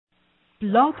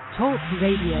Blog Talk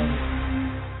Radio.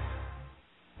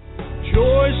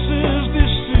 Choices,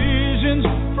 decisions,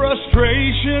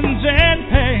 frustrations, and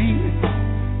pain.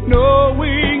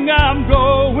 Knowing I'm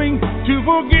going to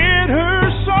forget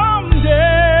her someday.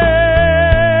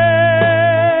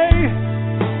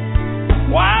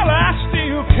 While I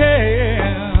still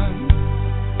can,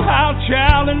 I'll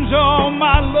challenge all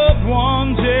my loved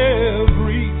ones,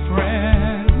 every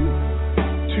friend,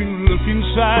 to look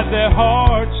inside their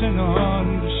hearts and understand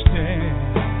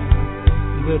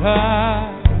that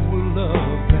I will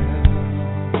love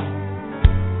them.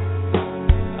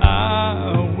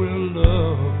 I will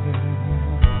love them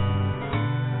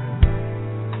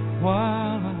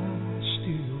while I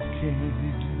still can.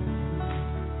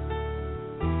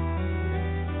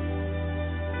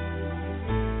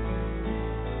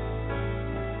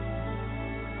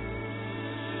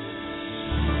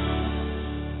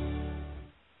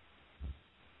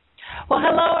 Well,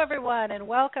 hello, everyone, and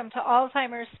welcome to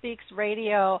Alzheimer's Speaks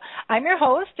Radio. I'm your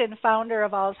host and founder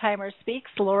of Alzheimer's Speaks,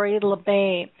 Lori La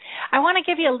Bey. I want to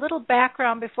give you a little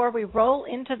background before we roll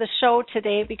into the show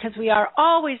today, because we are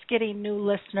always getting new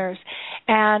listeners,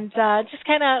 and just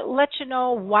kind of let you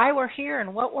know why we're here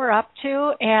and what we're up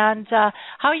to and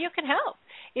how you can help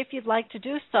if you'd like to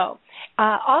do so.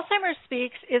 Alzheimer's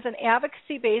Speaks is an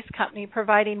advocacy-based company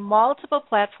providing multiple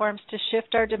platforms to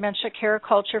shift our dementia care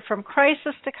culture from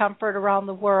crisis to comfort around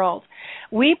the world.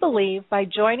 We believe by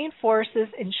joining forces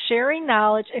and sharing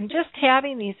knowledge and just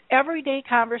having these everyday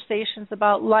conversations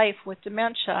about life with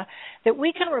dementia, that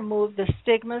we can remove the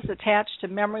stigmas attached to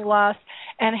memory loss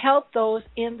and help those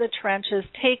in the trenches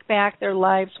take back their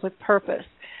lives with purpose.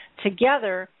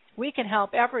 Together, we can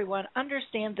help everyone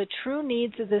understand the true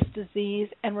needs of this disease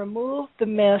and remove the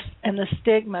myths and the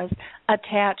stigmas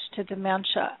attached to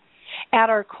dementia. At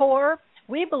our core,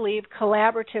 we believe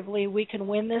collaboratively we can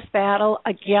win this battle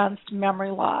against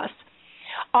memory loss.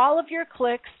 All of your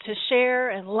clicks to share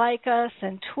and like us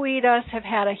and tweet us have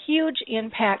had a huge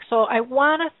impact, so I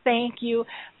want to thank you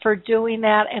for doing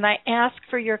that, and I ask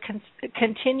for your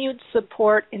continued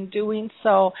support in doing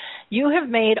so. You have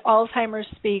made Alzheimer's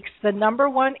Speaks the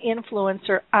 #1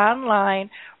 influencer online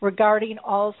regarding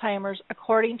Alzheimer's,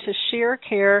 according to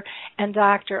ShareCare and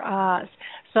Dr. Oz.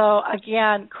 So,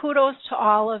 again, kudos to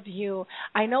all of you.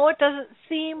 I know it doesn't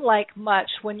seem like much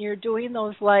when you're doing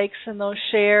those likes and those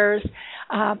shares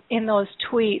in those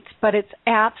tweets, but it's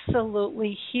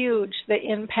absolutely huge, the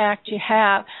impact you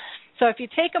have. So if you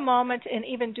take a moment and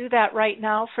even do that right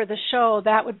now for the show,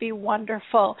 that would be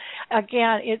wonderful.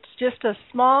 Again, it's just a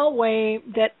small way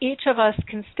that each of us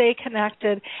can stay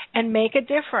connected and make a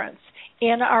difference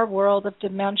in our world of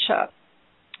dementia.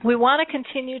 We want to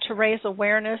continue to raise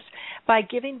awareness by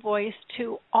giving voice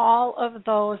to all of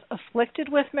those afflicted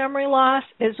with memory loss,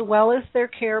 as well as their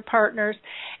care partners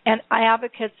and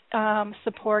advocates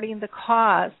supporting the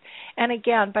cause. And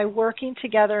again, by working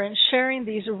together and sharing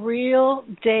these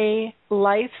real-day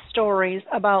life stories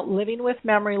about living with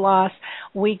memory loss,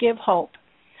 we give hope.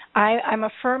 I'm a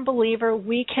firm believer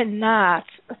we cannot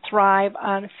thrive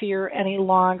on fear any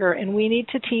longer, and we need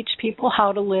to teach people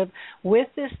how to live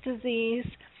with this disease,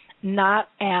 not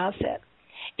as it.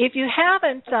 If you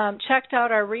haven't checked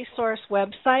out our resource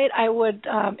website, I would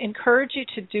encourage you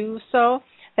to do so.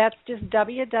 That's just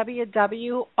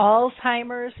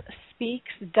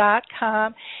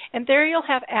www.alzheimersspeaks.com, and there you'll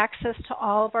have access to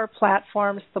all of our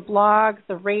platforms, the blog,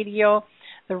 the radio,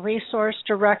 the resource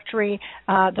directory,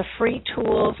 the free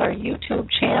tools, our YouTube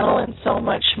channel, and so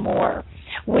much more.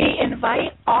 We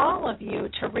invite all of you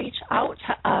to reach out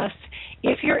to us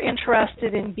if you're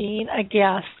interested in being a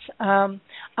guest on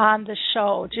the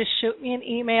show. Just shoot me an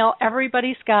email.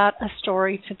 Everybody's got a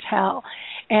story to tell,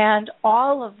 and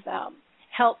all of them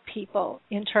help people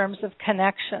in terms of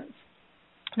connections.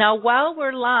 Now, while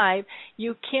we're live,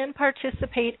 you can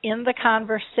participate in the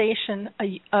conversation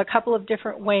a couple of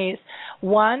different ways.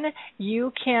 One,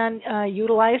 you can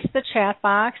utilize the chat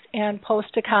box and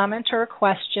post a comment or a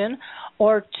question.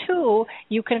 Or two,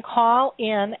 you can call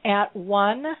in at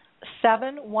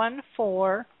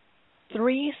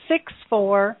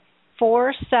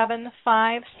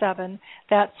 1-714-364-4757.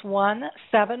 That's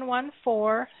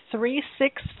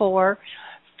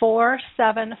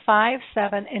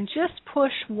 1-714-364-4757, and just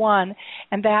push 1,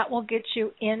 and that will get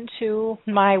you into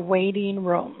my waiting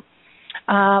room.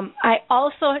 I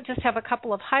also just have a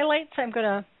couple of highlights I'm going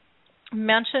to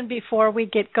mention before we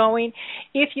get going.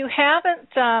 If you haven't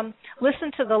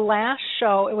listened to the last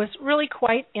show, it was really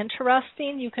quite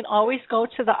interesting. You can always go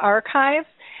to the archives.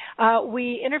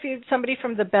 We interviewed somebody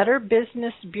from the Better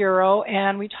Business Bureau,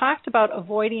 and we talked about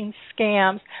avoiding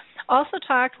scams. Also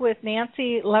talked with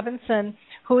Nancy Levinson,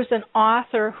 who's an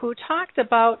author who talked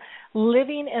about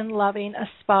living and loving a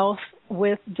spouse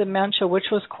with dementia, which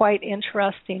was quite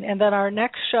interesting. And then our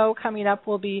next show coming up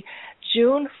will be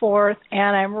June 4th,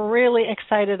 and I'm really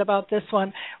excited about this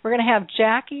one. We're going to have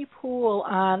Jackie Poole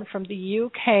on from the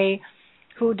UK,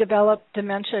 who developed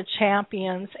Dementia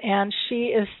Champions, and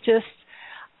she is just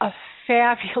a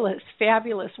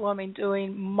fabulous woman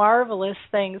doing marvelous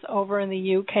things over in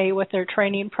the UK with their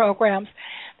training programs.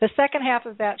 The second half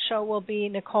of that show will be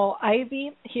Nicole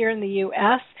Ivy here in the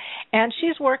U.S., and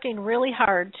she's working really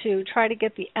hard to try to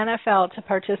get the NFL to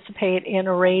participate in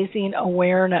raising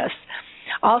awareness.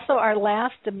 Also, our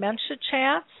last Dementia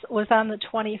Chats was on the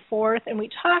 24th, and we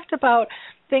talked about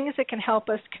things that can help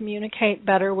us communicate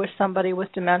better with somebody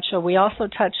with dementia. We also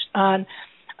touched on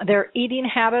their eating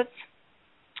habits,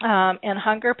 and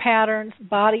hunger patterns,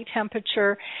 body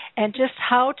temperature, and just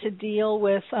how to deal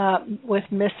with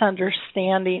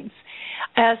misunderstandings.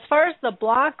 As far as the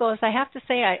blog goes, I have to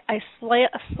say I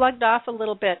slugged off a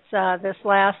little bit this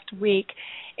last week,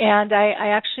 and I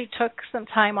actually took some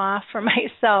time off for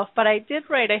myself. But I did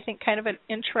write, I think, kind of an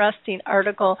interesting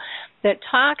article that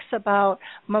talks about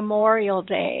Memorial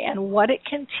Day and what it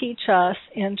can teach us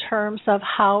in terms of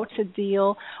how to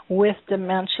deal with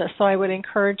dementia. So I would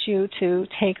encourage you to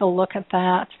take a look at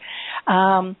that.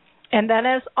 And then,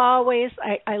 as always,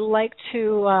 I like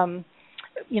to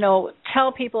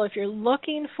tell people if you're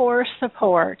looking for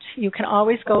support, you can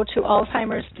always go to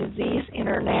Alzheimer's Disease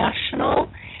International,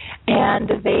 and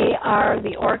they are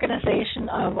the organization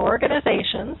of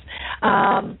organizations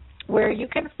where you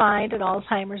can find an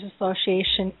Alzheimer's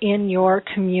Association in your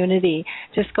community.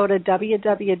 Just go to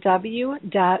www.alz.co.uk.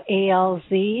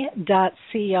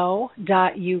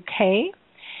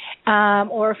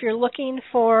 Or if you're looking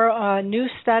for a new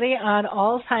study on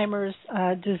Alzheimer's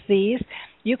disease,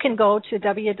 you can go to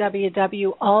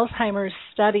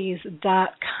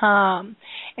www.alzheimersstudies.com,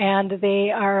 and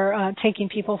they are taking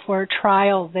people for a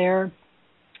trial there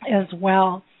as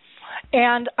well.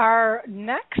 And our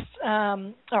next,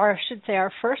 or I should say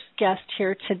our first guest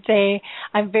here today,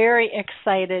 I'm very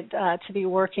excited to be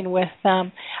working with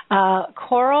them.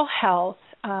 Choral Health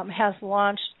has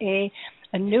launched a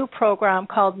new program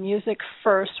called Music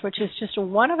First, which is just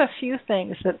one of a few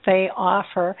things that they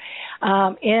offer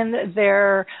in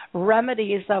their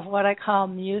remedies of what I call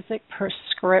music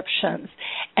prescriptions.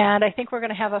 And I think we're going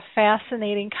to have a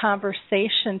fascinating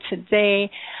conversation today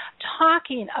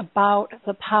talking about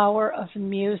the power of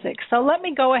music. So let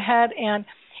me go ahead and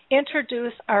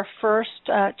introduce our first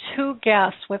two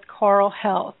guests with Choral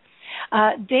Health.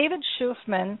 David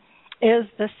Schufman is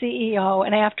the CEO,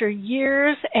 and after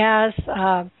years as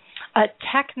a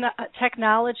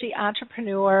technology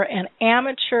entrepreneur and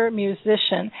amateur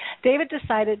musician, David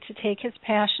decided to take his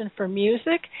passion for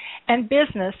music and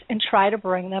business and try to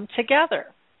bring them together.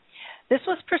 This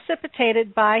was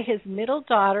precipitated by his middle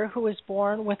daughter, who was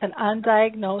born with an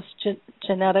undiagnosed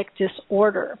genetic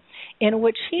disorder, in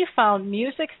which he found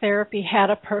music therapy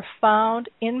had a profound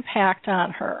impact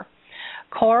on her.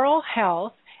 Choral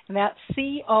Health, and that's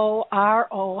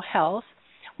CORO Health,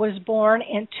 was born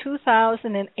in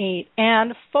 2008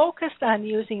 and focused on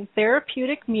using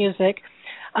therapeutic music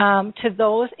to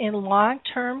those in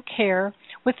long-term care,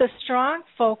 with a strong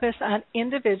focus on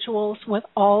individuals with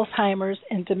Alzheimer's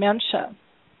and dementia.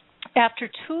 After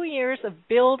 2 years of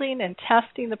building and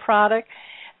testing the product,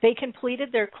 they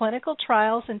completed their clinical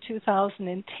trials in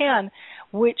 2010,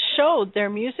 which showed their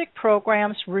music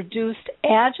programs reduced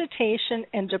agitation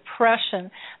and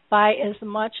depression by as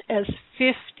much as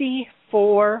 54%.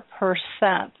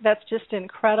 That's just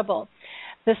incredible.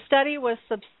 The study was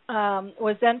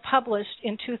then published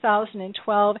in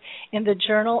 2012 in the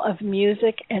Journal of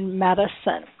Music and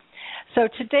Medicine. So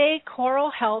today,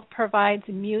 Choral Health provides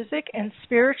music and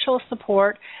spiritual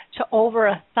support to over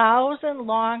 1,000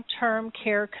 long-term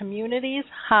care communities,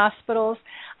 hospitals,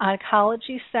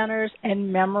 oncology centers,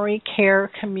 and memory care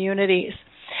communities.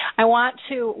 I want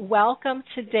to welcome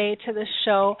today to the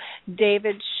show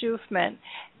David Schufman.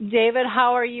 David,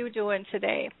 how are you doing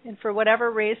today? And for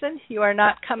whatever reason, you are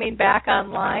not coming back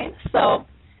online, so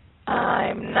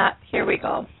I'm not. Here we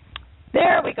go.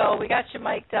 There we go. We got you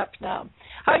mic'd up now.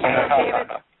 How are you doing, David?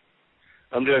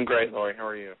 I'm doing great, Lori. How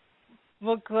are you?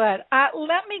 Well, good.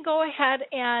 Let me go ahead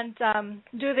and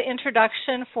do the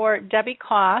introduction for Debbie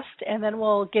Cost, and then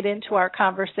we'll get into our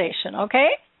conversation,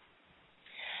 okay?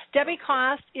 Debbie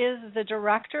Cost is the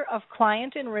Director of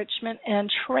Client Enrichment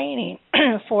and Training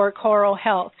for Choral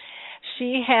Health.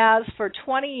 She has, for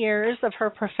 20 years of her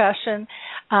profession,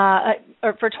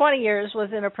 or for 20 years was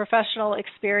in a professional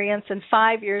experience, and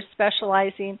 5 years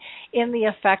specializing in the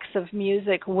effects of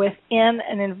music within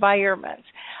an environment.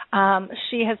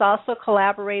 She has also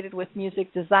collaborated with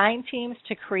music design teams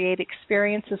to create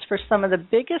experiences for some of the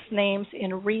biggest names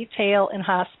in retail and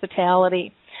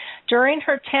hospitality. During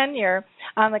her tenure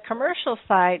on the commercial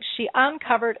side, she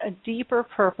uncovered a deeper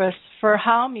purpose for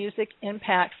how music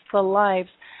impacts the lives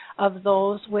of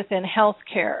those within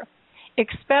healthcare,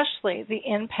 especially the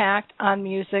impact on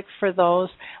music for those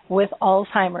with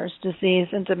Alzheimer's disease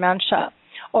and dementia.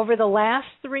 Over the last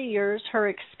 3 years, her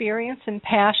experience and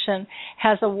passion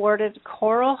has awarded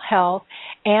Choral Health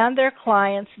and their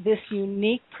clients this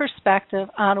unique perspective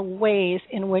on ways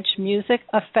in which music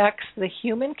affects the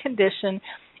human condition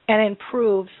and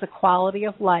improves the quality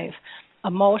of life,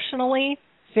 emotionally,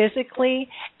 physically,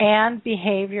 and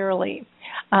behaviorally.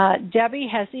 Debbie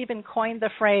has even coined the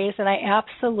phrase, and I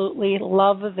absolutely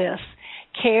love this,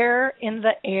 care in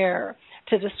the air,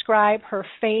 to describe her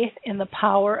faith in the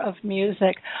power of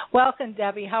music. Welcome,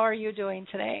 Debbie. How are you doing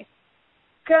today?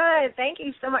 Good. Thank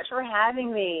you so much for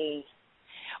having me.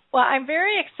 Well, I'm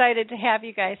very excited to have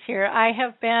you guys here. I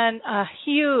have been a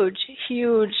huge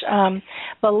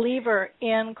believer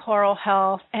in Choral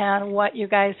Health and what you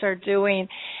guys are doing.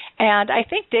 And I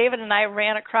think David and I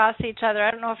ran across each other,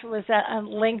 I don't know if it was on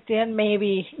LinkedIn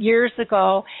maybe years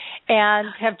ago, and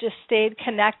have just stayed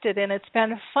connected. And it's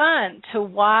been fun to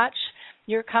watch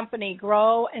your company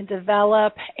grow and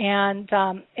develop and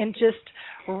just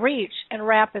reach and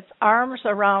wrap its arms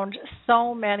around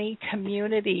so many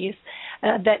communities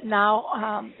that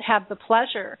now have the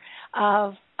pleasure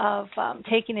of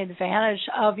taking advantage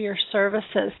of your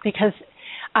services. Because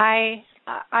I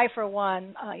for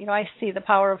one, I see the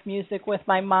power of music with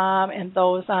my mom and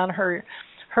those on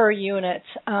her unit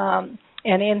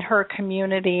and in her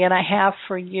community, and I have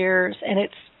for years. And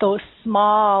it's those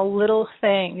small little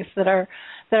things that are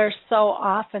so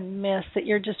often missed that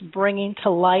you're just bringing to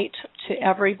light to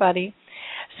everybody.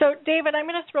 So, David, I'm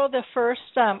going to throw the first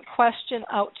question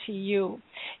out to you.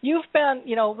 You've been,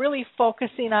 really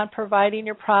focusing on providing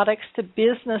your products to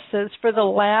businesses for the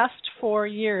last 4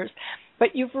 years,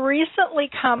 but you've recently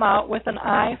come out with an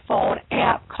iPhone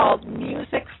app called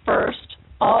Music First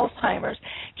Alzheimer's.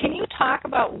 Can you talk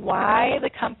about why the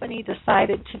company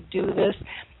decided to do this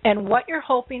and what you're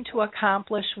hoping to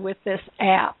accomplish with this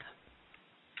app?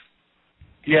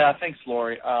 Yeah, thanks,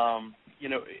 Lori.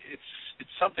 It's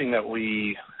something that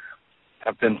we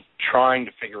have been trying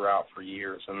to figure out for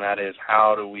years, and that is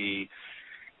how do we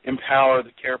empower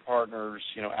the care partners,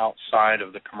 outside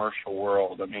of the commercial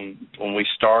world. I mean, when we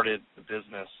started the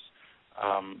business,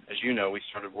 as you know, we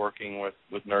started working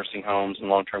with nursing homes and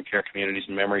long-term care communities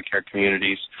and memory care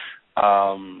communities,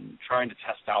 trying to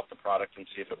test out the product and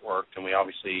see if it worked. And we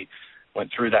obviously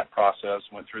went through that process,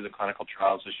 went through the clinical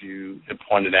trials, as you had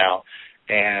pointed out,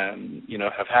 and,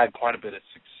 have had quite a bit of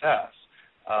success.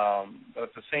 But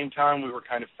at the same time, we were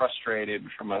kind of frustrated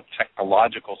from a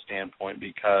technological standpoint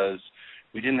because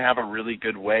we didn't have a really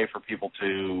good way for people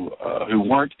to who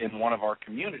weren't in one of our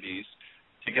communities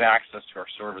to get access to our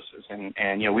services. And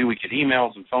we would get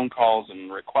emails and phone calls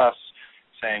and requests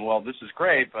saying, well, this is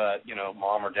great, but,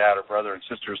 mom or dad or brother and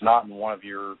sister is not in one of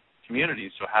your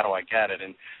communities, so how do I get it?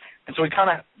 And so we kind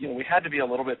of, we had to be a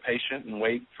little bit patient and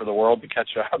wait for the world to catch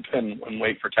up and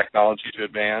wait for technology to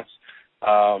advance.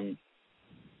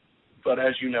 But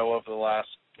as you know, over the last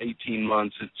 18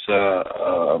 months,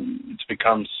 it's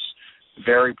become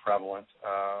very prevalent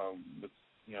with,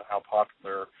 how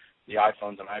popular the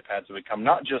iPhones and iPads have become,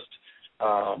 not just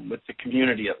with the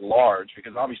community at large,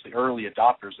 because obviously early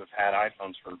adopters have had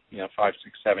iPhones for 5,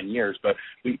 6, 7 years. But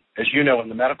we, as you know, in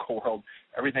the medical world,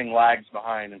 everything lags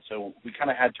behind, and so we kind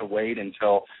of had to wait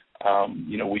until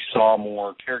we saw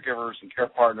more caregivers and care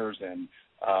partners and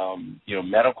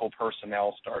medical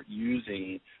personnel start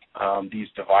using these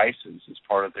devices as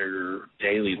part of their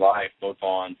daily life, both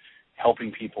on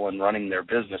helping people and running their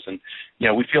business. And,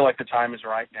 we feel like the time is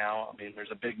right now. I mean,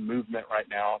 there's a big movement right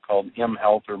now called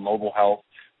mHealth or mobile health,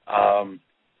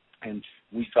 and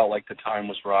we felt like the time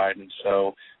was right. And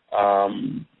so,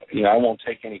 I won't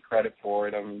take any credit for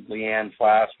it. Leanne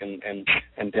Flask and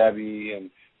Debbie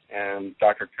and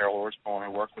Dr. Carol Orsborn,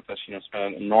 who worked with us, spent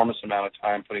an enormous amount of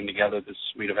time putting together this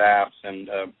suite of apps. And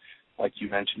like you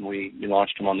mentioned, we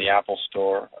launched them on the Apple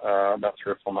Store about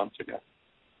 3 or 4 months ago.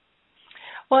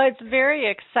 Well, it's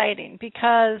very exciting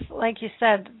because, like you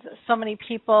said, so many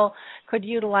people could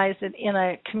utilize it in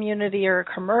a community or a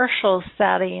commercial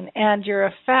setting, and your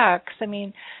effects,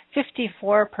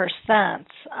 54%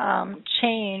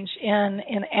 change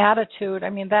in attitude.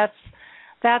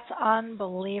 That's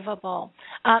unbelievable.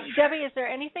 Debbie, is there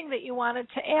anything that you wanted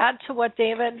to add to what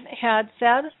David had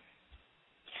said?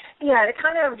 Yeah,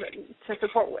 to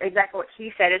support exactly what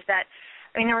he said is that,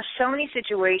 I mean, there were so many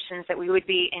situations that we would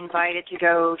be invited to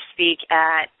go speak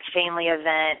at family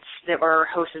events that were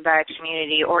hosted by a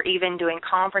community or even doing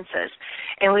conferences.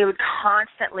 And we would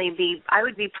I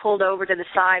would be pulled over to the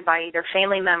side by either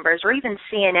family members or even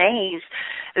CNAs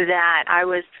that I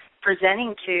was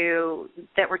presenting to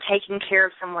that were taking care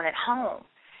of someone at home.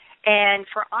 And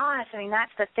for us, I mean,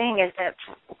 that's the thing is that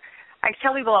I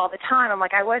tell people all the time, I'm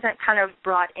like, I wasn't kind of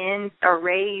brought in or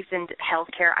raised in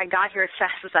healthcare. I got here as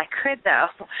fast as I could, though.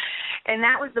 And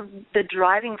that was the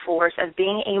driving force of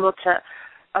being able to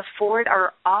afford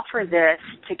or offer this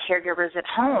to caregivers at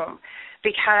home.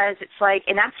 Because it's like,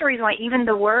 and that's the reason why even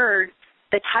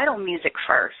the title Music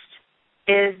First,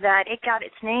 is that it got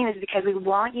its name is because we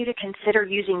want you to consider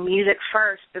using music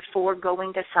first before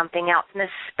going to something else. And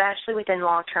especially within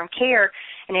long-term care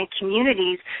and in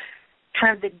communities,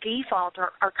 kind of the default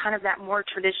or kind of that more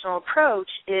traditional approach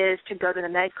is to go to the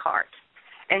med cart.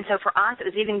 And so for us, it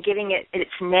was even giving it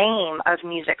its name of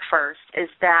Music First is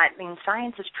that, I mean,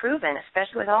 science has proven,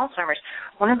 especially with Alzheimer's,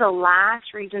 one of the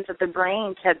last regions of the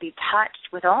brain to be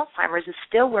touched with Alzheimer's is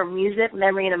still where music,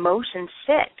 memory, and emotion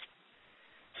sit.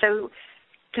 So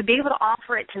to be able to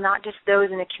offer it to not just those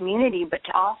in the community, but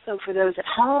to also for those at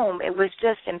home, it was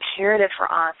just imperative for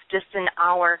us, just in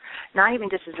our, not even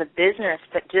just as a business,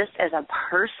 but just as a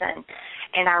person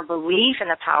and our belief in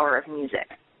the power of music.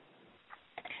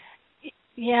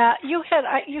 Yeah, you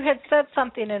had said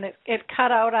something and it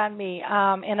cut out on me,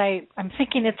 and I'm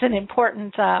thinking it's an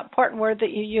important word that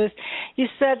you used. You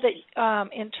said that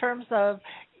in terms of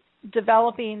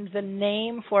developing the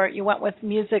name for it, you went with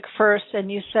Music First,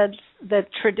 and you said that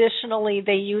traditionally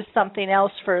they use something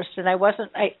else first, and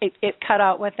it cut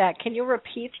out with that. Can you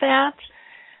repeat that?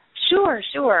 Sure.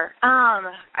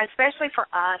 Especially for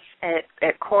us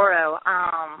at Coro,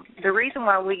 the reason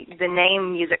why the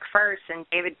name Music First, and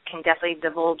David can definitely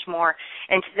divulge more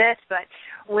into this, but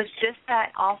was just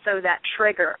that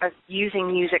trigger of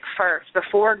using music first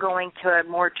before going to a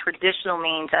more traditional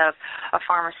means of a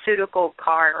pharmaceutical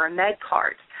card or a med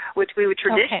card, which we would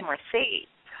traditionally see.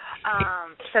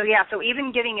 So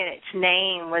even giving it its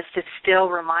name was to still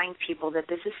remind people that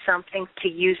this is something to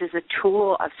use as a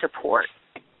tool of support.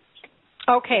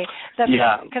 Okay.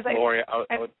 Lori,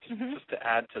 I would just to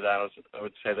add to that, I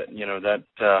would say that, that,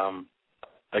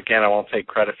 again, I won't take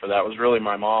credit for that. It was really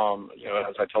my mom,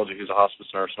 as I told you, who's a hospice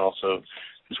nurse and also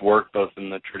has worked both in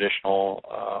the traditional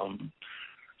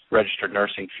registered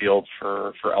nursing field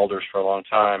for elders for a long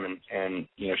time. And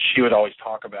she would always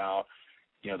talk about,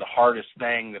 the hardest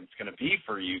thing that it's going to be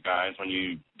for you guys when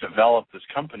you develop this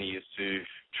company is to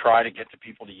try to get the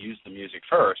people to use the music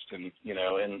first, and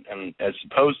as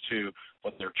opposed to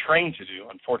what they're trained to do,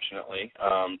 unfortunately,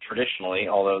 traditionally,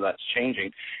 although that's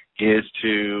changing, is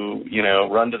to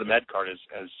run to the med card,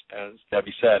 as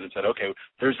Debbie said, and said, okay,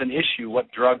 there's an issue.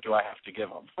 What drug do I have to give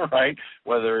them, right?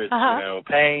 Whether it's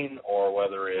pain, or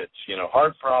whether it's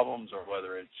heart problems, or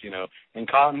whether it's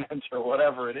incontinence, or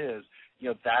whatever it is.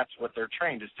 That's what they're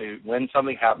trained, is to, when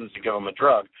something happens, to give them a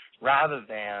drug, rather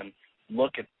than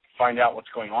find out what's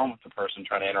going on with the person,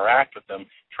 trying to interact with them,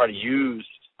 try to use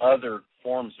other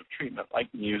forms of treatment like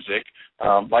music,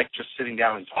 like just sitting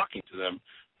down and talking to them,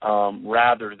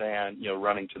 rather than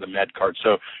running to the med card.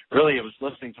 So really, it was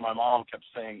listening to my mom kept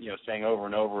saying over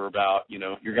and over about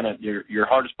your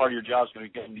hardest part of your job is going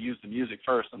to be getting to use the music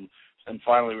first, and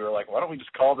finally we were like, why don't we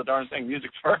just call the darn thing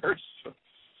Music First?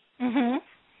 Mhm.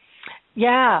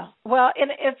 Yeah, well,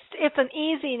 it's an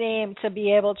easy name to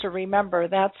be able to remember,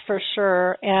 that's for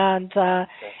sure, and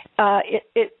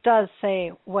it does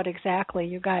say what exactly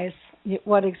you guys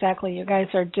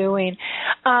are doing.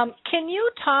 Can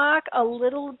you talk a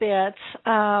little bit,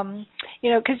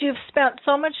 because you've spent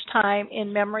so much time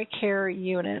in memory care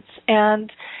units, and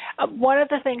one of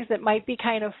the things that might be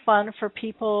kind of fun for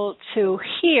people to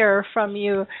hear from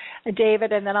you,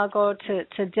 David, and then I'll go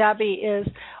to Debbie, is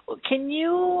can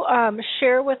you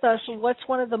share with us what's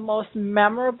one of the most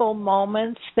memorable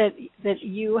moments that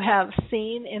you have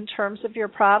seen in terms of your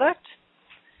product?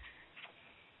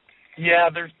 Yeah,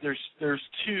 there's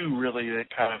two really that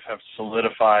kind of have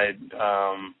solidified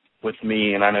with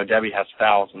me, and I know Debbie has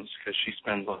thousands because she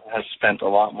has spent a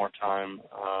lot more time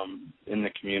in the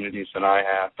communities than I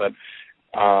have. But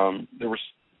there was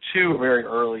two very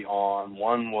early on.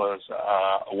 One was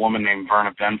a woman named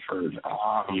Verna Benford,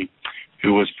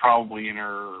 who was probably in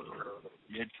her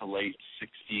mid to late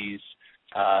 60s,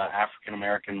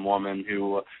 African-American woman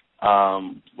who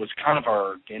was kind of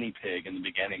our guinea pig in the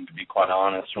beginning, to be quite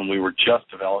honest, when we were just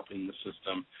developing the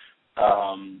system.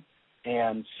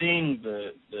 And seeing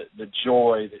the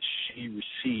joy that she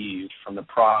received from the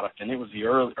product, and it was the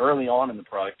early on in the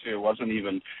product too. It wasn't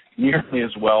even nearly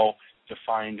as well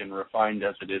defined and refined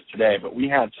as it is today, but we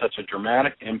had such a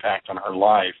dramatic impact on her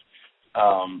life.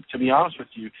 To be honest with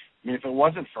you, I mean, if it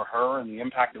wasn't for her and the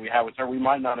impact that we had with her, we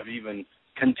might not have even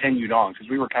continued on, because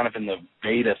we were kind of in the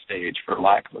beta stage, for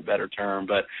lack of a better term.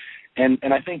 But and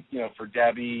I think, you know, for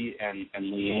Debbie and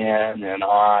Leanne and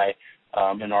I,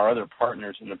 and our other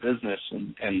partners in the business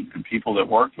and people that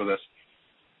worked with us,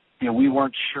 you know, we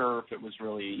weren't sure if it was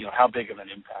really, you know, how big of an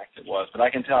impact it was. But I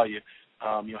can tell you,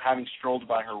 you know, having strolled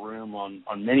by her room on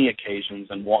many occasions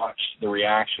and watched the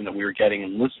reaction that we were getting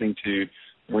and listening to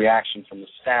the reaction from the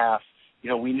staff, you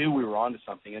know, we knew we were onto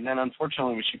something. And then,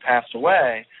 unfortunately, when she passed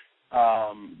away,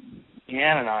 Ann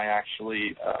and I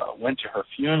actually went to her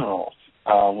funeral,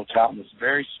 which was out in this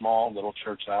very small little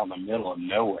church out in the middle of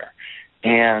nowhere.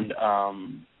 And,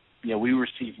 you know, we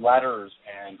received letters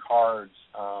and cards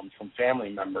from family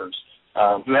members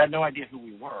who had no idea who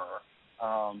we were,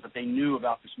 but they knew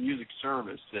about this music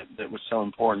service that was so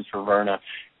important for Verna.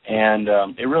 And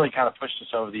it really kind of pushed us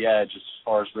over the edge as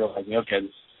far as realizing, okay,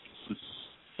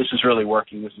 this is really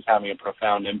working. This is having a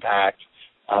profound impact.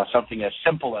 Something as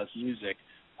simple as music,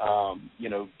 you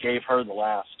know, gave her the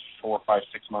last 4, 5,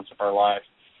 6 months of her life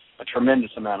a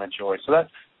tremendous amount of joy. So that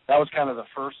was kind of the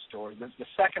first story. The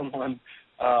second one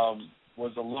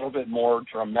was a little bit more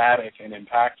dramatic and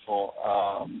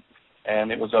impactful,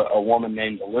 and it was a woman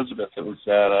named Elizabeth that was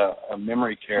at a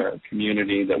memory care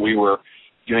community that we were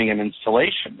doing an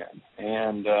installation in.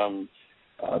 And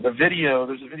the video,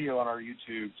 there's a video on our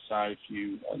YouTube site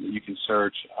that you can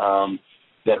search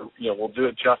that, you know, will do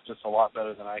it justice a lot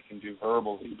better than I can do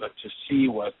verbally, but to see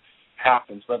what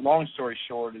happens. But long story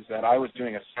short is that I was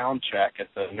doing a sound check at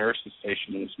the nurse's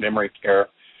station in this memory care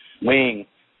wing,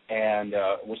 and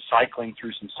was cycling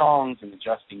through some songs and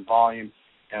adjusting volume,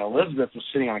 and Elizabeth was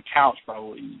sitting on a couch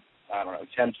probably,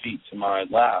 10 feet to my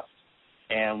left,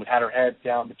 and had her head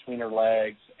down between her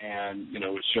legs, and, you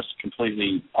know, was just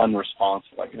completely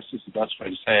unresponsive, I guess is the best way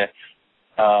to say it,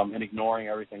 and ignoring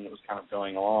everything that was kind of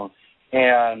going along.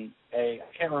 And I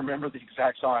can't remember the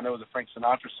exact song, I know it was a Frank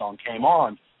Sinatra song, came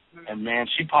on, and, man,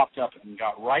 she popped up and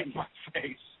got right in my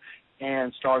face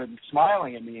and started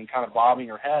smiling at me and kind of bobbing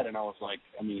her head. And I was like,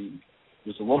 I mean, it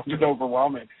was a little bit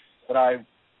overwhelming. But I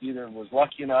either was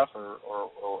lucky enough or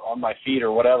on my feet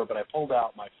or whatever, but I pulled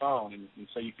out my phone. And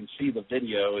so you can see the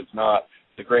video. It's not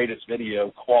the greatest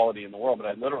video quality in the world, but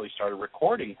I literally started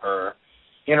recording her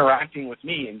interacting with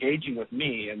me, engaging with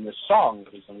me in this song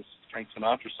that was in this Frank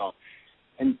Sinatra song.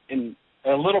 And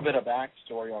a little bit of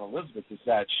backstory on Elizabeth is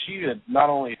that she had not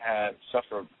only had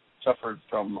suffered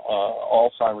from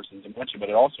Alzheimer's and dementia, but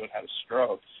it also had a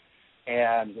stroke,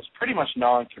 and was pretty much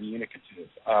non-communicative.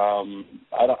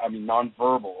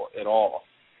 Non-verbal at all.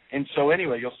 And so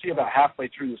anyway, you'll see about halfway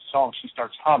through the song, she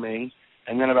starts humming,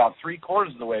 and then about 3/4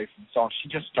 of the way from the song, she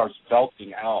just starts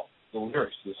belting out the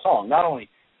lyrics to the song, not only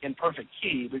in perfect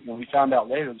key, but when we found out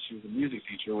later that she was a music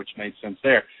teacher, which made sense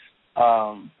there,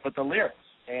 but the lyrics.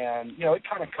 And, you know, it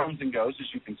kind of comes and goes,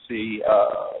 as you can see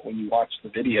when you watch the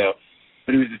video.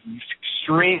 But it was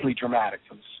extremely dramatic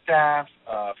for the staff,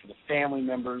 for the family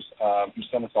members who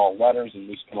sent us all letters, and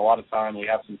we spent a lot of time. We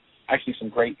have some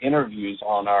great interviews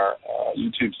on our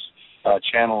YouTube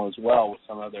channel as well with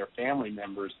some of their family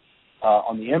members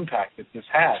on the impact that this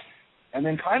had. And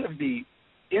then kind of the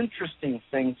interesting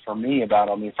thing for me about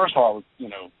it, I mean, first of all, I was, you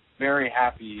know, very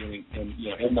happy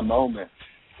in the moment.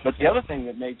 But the other thing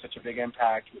that made such a big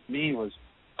impact with me was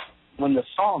when the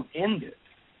song ended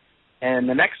and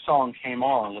the next song came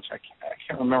on, which I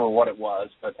can't remember what it was,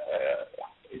 but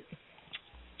it's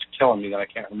killing me that I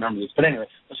can't remember this. But anyway,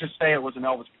 let's just say it was an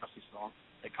Elvis Presley song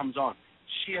that comes on.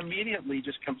 She immediately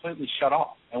just completely shut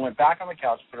off and went back on the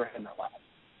couch, put her head in her lap.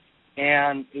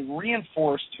 And it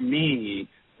reinforced to me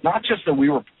not just that we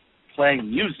were playing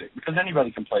music, because anybody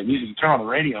can play music. You turn on the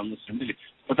radio and listen to music,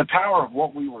 but the power of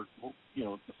what we were, you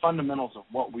know, the fundamentals of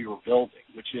what we were building,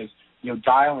 which is, you know,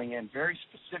 dialing in very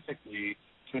specifically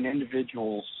to an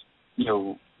individual's, you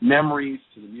know, memories,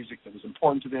 to the music that was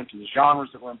important to them, to the genres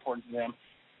that were important to them.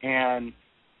 And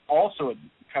also it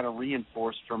kind of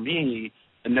reinforced for me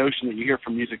the notion that you hear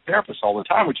from music therapists all the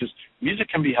time, which is music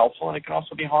can be helpful and it can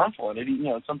also be harmful. And it, you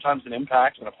know, sometimes it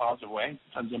impacts in a positive way,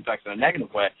 sometimes it impacts in a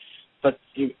negative way. But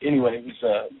anyway, it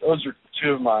was those are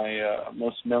two of my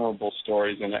most memorable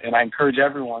stories, and I encourage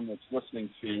everyone that's listening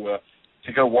to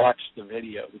go watch the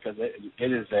video, because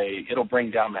it'll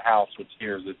bring down the house with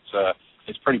tears.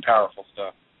 It's pretty powerful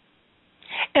stuff.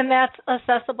 And that's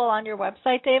accessible on your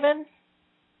website, David?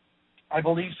 I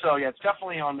believe so. Yeah, it's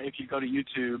definitely on. If you go to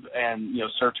YouTube and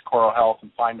search Coro Health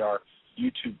and find our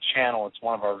YouTube channel, it's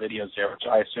one of our videos there, which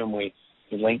I assume we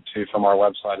link to from our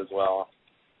website as well.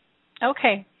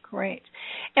 Okay, great.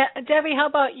 Debbie, how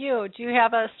about you? Do you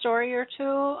have a story or two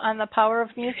on the power of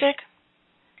music?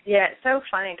 Yeah, it's so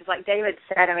funny because, like David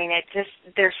said, I mean,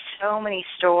 there's so many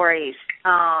stories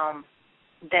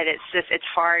that it's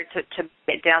hard to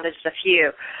get down to just a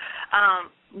few.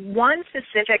 One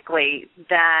specifically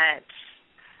that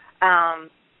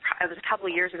it was a couple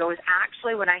of years ago was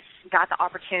actually when I got the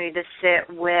opportunity to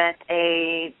sit with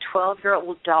a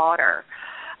 12-year-old daughter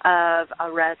of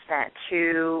a resident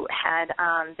who had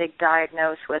been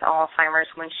diagnosed with Alzheimer's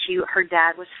when her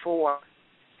dad was 4.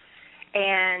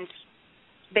 And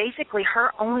basically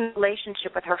her only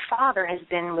relationship with her father has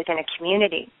been within a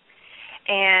community.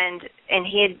 And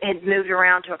he had moved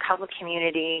around to a couple of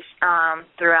communities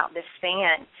throughout this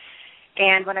span.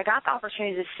 And when I got the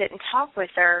opportunity to sit and talk with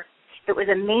her, it was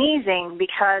amazing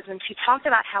because when she talked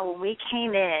about how when we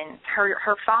came in,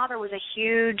 her father was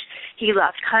he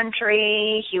loved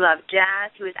country, he loved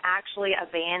jazz, he was actually a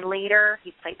band leader,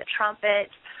 he played the trumpet.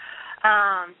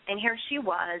 And here she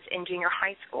was in junior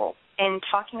high school and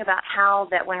talking about how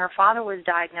that when her father was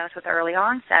diagnosed with early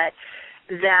onset,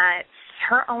 that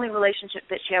her only relationship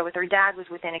that she had with her dad was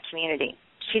within a community.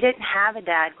 She didn't have a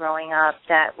dad growing up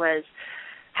that was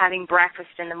having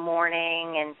breakfast in the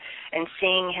morning and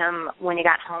seeing him when he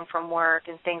got home from work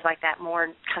and things like that, more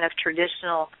kind of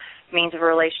traditional means of a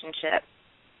relationship.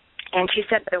 And she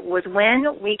said that it was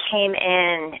when we came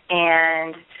in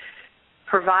and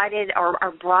provided or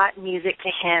brought music to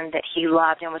him that he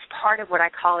loved and was part of what I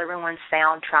call everyone's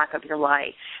soundtrack of your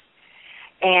life.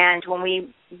 And when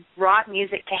we brought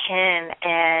music to him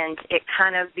and it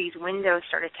kind of, these windows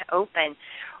started to open,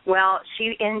 well,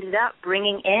 she ended up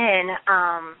bringing in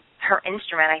her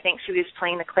instrument. I think she was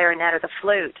playing the clarinet or the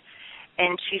flute.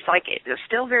 And she's like, it was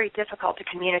still very difficult to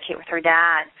communicate with her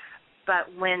dad.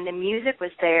 But when the music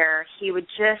was there, he would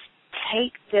just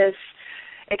take this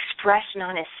expression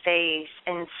on his face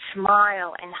and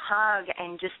smile and hug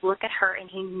and just look at her, and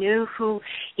he knew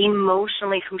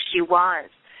emotionally who she was.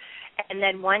 And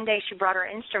then one day she brought her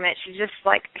instrument. She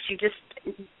just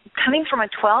coming from a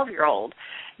 12-year-old,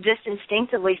 just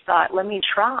instinctively thought, let me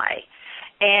try.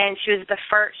 And she was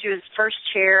first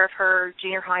chair of her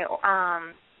junior high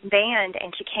band,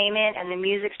 and she came in and the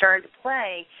music started to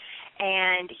play,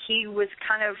 and he was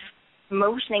kind of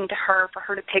motioning to her for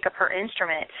her to pick up her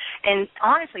instrument. And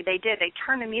honestly, they did. They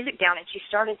turned the music down and she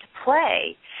started to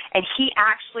play, and he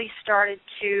actually started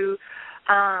to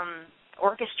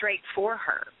orchestrate for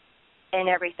her and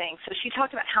everything. So she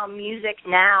talked about how music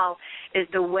now is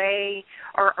the way,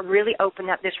 or really opened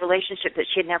up this relationship that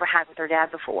she had never had with her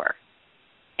dad before.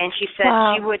 And she said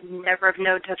she would never have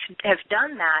known to have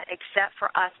done that except for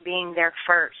us being there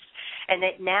first. And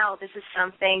that now this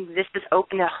has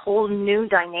opened a whole new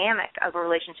dynamic of a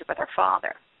relationship with her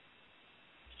father.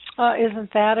 Isn't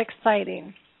that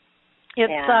exciting?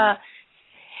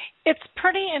 It's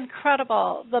pretty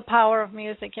incredible, the power of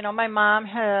music. You know, my mom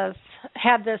has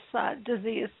had this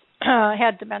disease,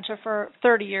 had dementia for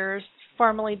 30 years,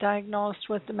 formally diagnosed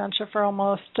with dementia for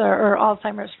almost, or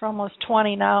Alzheimer's for almost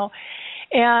 20 now,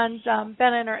 and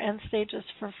been in her end stages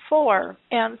for 4.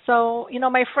 And so, you know,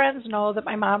 my friends know that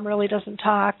my mom really doesn't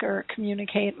talk or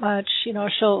communicate much. You know,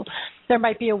 there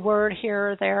might be a word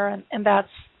here or there, and that's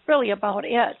really about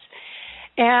it.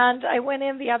 And I went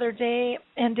in the other day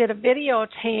and did a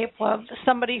videotape of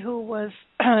somebody who was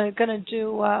going to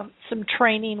do some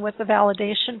training with the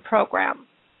validation program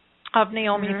of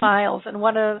Naomi Files, and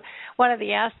one of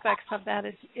the aspects of that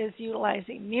is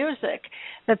utilizing music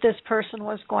that this person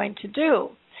was going to do.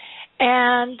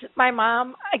 And my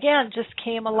mom, again, just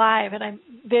came alive, and I'm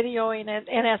videoing it,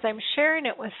 and as I'm sharing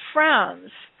it with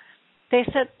friends, they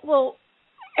said, well,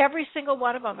 every single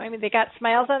one of them, I mean, they got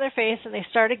smiles on their face, and they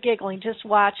started giggling just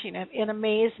watching it in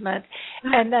amazement,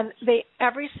 and then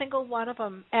every single one of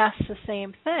them asked the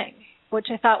same thing, which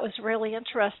I thought was really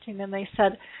interesting, and they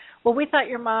said, well, we thought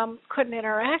your mom couldn't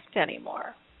interact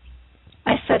anymore.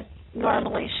 I said,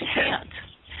 normally she can't.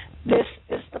 This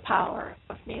is the power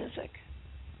of music.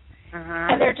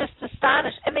 And they're just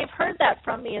astonished. And they've heard that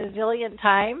from me a zillion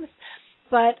times.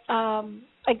 But,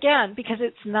 again, because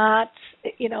it's not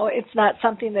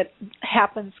something that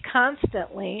happens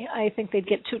constantly, I think they'd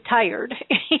get too tired,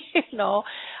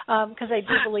 because I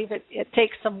do believe it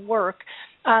takes some work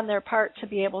on their part to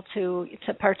be able to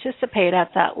participate at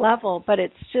that level, but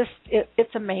it's just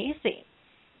it's amazing.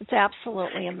 It's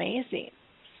absolutely amazing.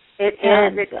 It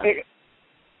is.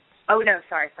 Oh no,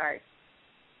 sorry.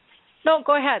 No,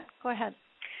 go ahead. Go ahead.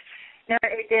 No,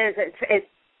 it is.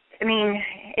 I mean,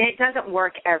 it doesn't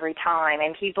work every time,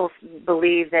 and people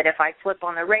believe that if I flip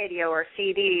on the radio or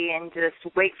CD and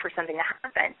just wait for something to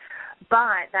happen.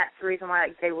 But that's the reason why,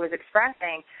 like they was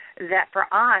expressing, that for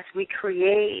us, we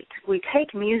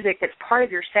take music that's part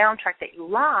of your soundtrack that you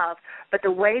love, but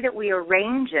the way that we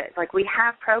arrange it, like we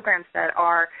have programs that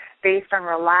are based on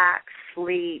relax,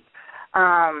 sleep,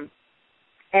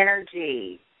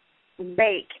 energy,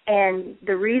 wake, and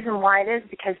the reason why it is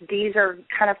because these are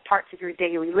kind of parts of your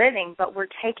daily living, but we're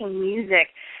taking music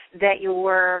that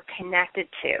you're connected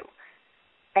to.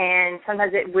 And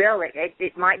sometimes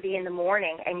it might be in the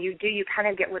morning, and you kind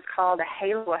of get what's called a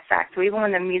halo effect. So even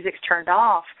when the music's turned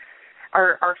off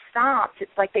or stopped,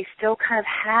 it's like they still kind of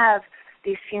have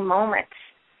these few moments.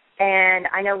 And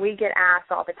I know we get asked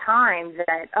all the time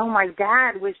that, oh, my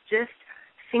dad was just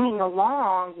singing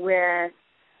along with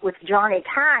Johnny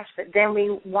Cash, but then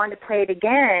we want to play it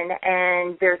again,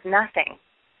 and there's nothing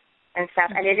and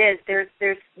stuff. And it is,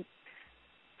 there's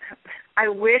I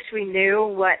wish we knew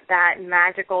what that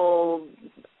magical,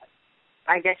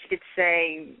 I guess you could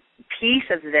say, piece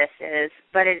of this is,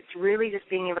 but it's really just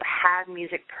being able to have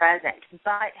music present,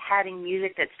 but having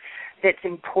music that's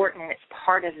important and it's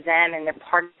part of them and they're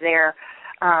part of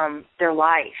their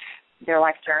life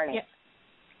journey. Yeah.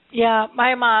 Yeah,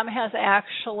 my mom has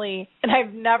actually, and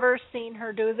I've never seen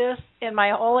her do this in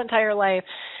my whole entire life,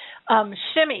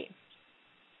 shimmy.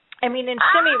 I mean, and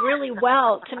shimmy really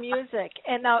well to music.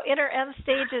 And now in her end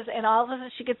stages, and all of a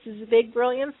sudden she gets this big,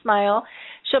 brilliant smile.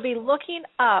 She'll be looking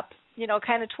up,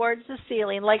 kind of towards the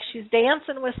ceiling, like she's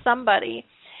dancing with somebody,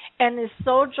 and is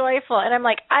so joyful. And I'm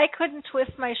like, I couldn't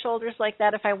twist my shoulders like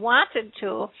that if I wanted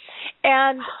to.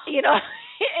 And,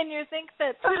 and you think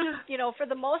that, for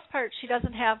the most part, she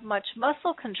doesn't have much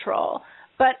muscle control.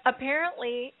 But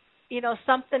apparently,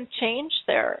 something changed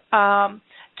there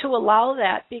to allow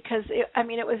that, because, it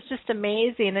was just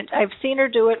amazing. And I've seen her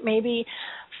do it maybe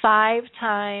 5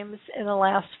 times in the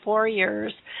last 4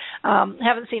 years.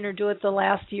 Haven't seen her do it the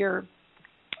last year.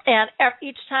 And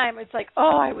each time it's like,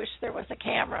 oh, I wish there was a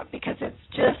camera, because it's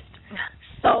just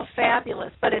so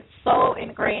fabulous. But it's so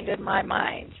ingrained in my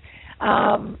mind.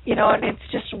 And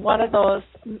it's just one of those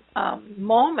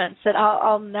moments that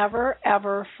I'll never,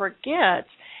 ever forget.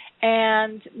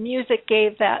 And music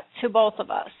gave that to both of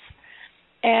us.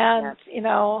 And,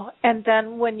 and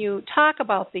then when you talk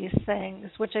about these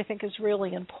things, which I think is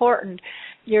really important,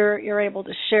 you're able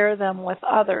to share them with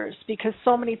others, because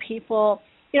so many people,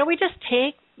 we just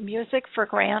take music for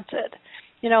granted.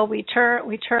 We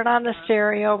turn on the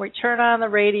stereo, we turn on the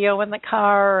radio in the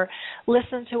car, or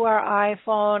listen to our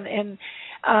iPhone, and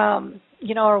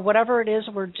or whatever it is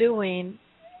we're doing,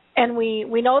 and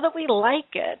we know that we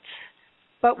like it,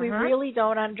 but we really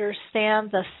don't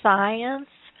understand the science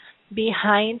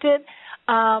behind it.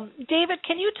 David,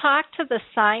 can you talk to the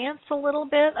science a little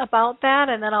bit about that,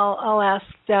 and then I'll ask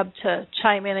Deb to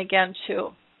chime in again too.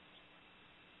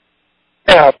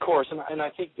 Yeah, of course, and I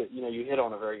think that you hit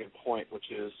on a very good point, which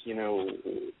is we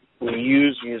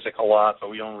use music a lot, but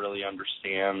we don't really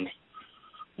understand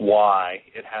why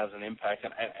it has an impact.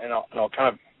 And I'll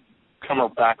kind of come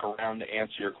back around to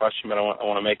answer your question, but I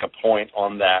want to make a point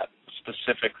on that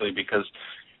specifically, because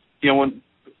when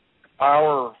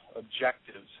our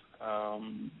objectives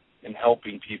in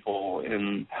helping people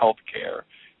in healthcare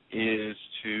is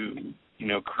to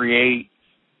create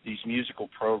these musical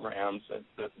programs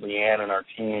that Leanne and our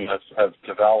team have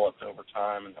developed over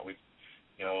time, and that we've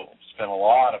spent a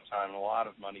lot of time and a lot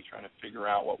of money trying to figure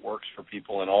out what works for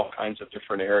people in all kinds of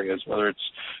different areas, whether it's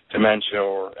dementia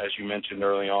or, as you mentioned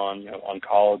early on,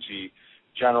 oncology,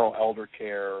 general elder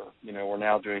care. We're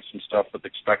now doing some stuff with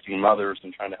expecting mothers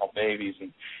and trying to help babies,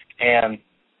 and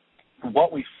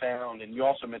what we found, and you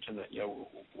also mentioned that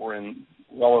we're in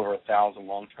well over 1,000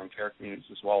 long-term care communities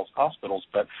as well as hospitals,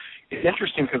 but it's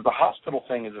interesting because the hospital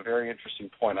thing is a very interesting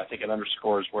point. I think it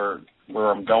underscores where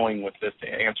I'm going with this to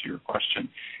answer your question,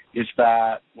 is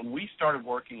that when we started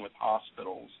working with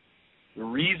hospitals, the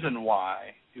reason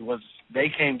why it was they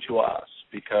came to us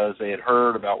because they had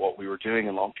heard about what we were doing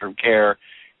in long-term care,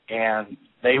 and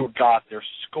they got their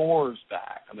scores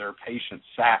back, and their patient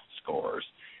SAT scores,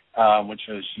 which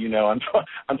is,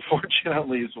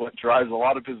 unfortunately is what drives a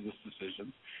lot of business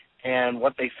decisions. And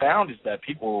what they found is that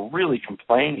people were really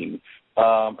complaining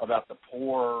about the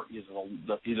poor,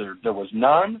 either there was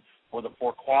none or the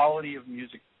poor quality of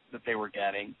music that they were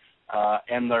getting,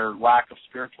 and their lack of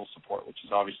spiritual support, which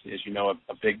is obviously, as you know,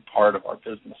 a big part of our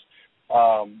business.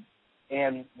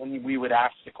 And when we would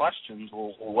ask the questions,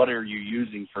 well, what are you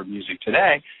using for music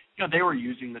today? they were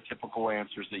using the typical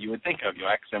answers that you would think of,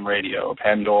 XM radio,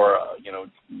 Pandora,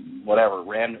 whatever,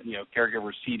 random,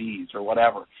 caregiver CDs or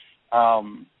whatever.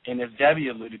 And as Debbie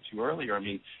alluded to earlier, I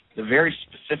mean, the very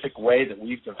specific way that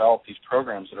we've developed these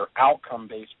programs that are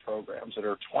outcome-based programs that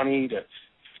are 20 to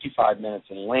 55 minutes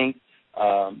in length,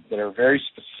 that are very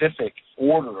specific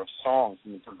order of songs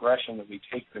and the progression that we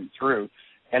take them through,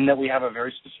 and that we have a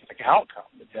very specific outcome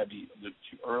that Debbie alluded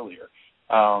to earlier,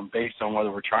 based on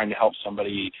whether we're trying to help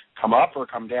somebody come up or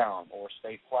come down or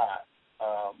stay flat.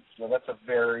 That's a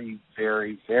very,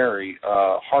 very, very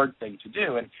hard thing to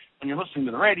do. And when you're listening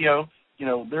to the radio,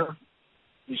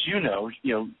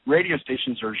 radio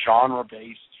stations are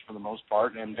genre-based for the most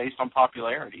part and based on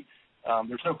popularity.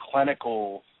 There's no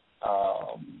clinical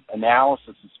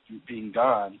analysis that's being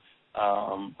done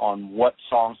on what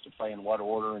songs to play in what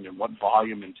order and in what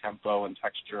volume and tempo and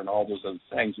texture and all those other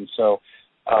things. And so,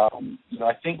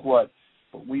 I think what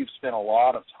we've spent a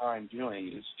lot of time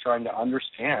doing is trying to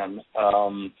understand,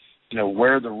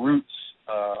 where the roots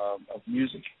of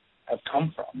music have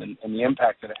come from and the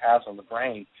impact that it has on the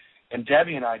brain. And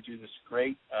Debbie and I do this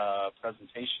great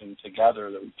presentation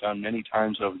together that we've done many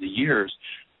times over the years.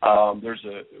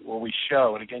 Where we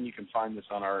show, and again, you can find this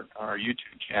on our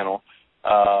YouTube channel.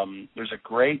 There's a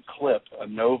great clip, a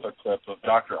NOVA clip of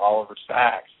Dr. Oliver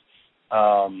Sacks,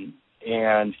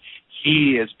 and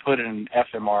he has put in an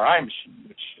fMRI machine,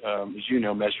 which, as you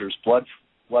know, measures blood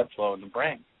flow in the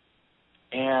brain.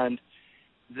 And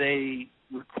they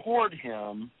record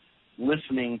him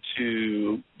listening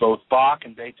to both Bach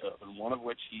and Beethoven, one of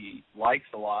which he likes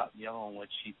a lot, the other one which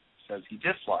he says he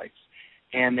dislikes.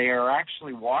 And they are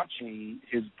actually watching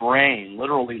his brain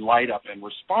literally light up and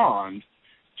respond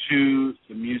to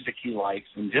the music he likes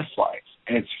and dislikes.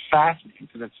 And it's fascinating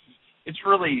because it's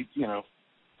really,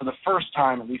 for the first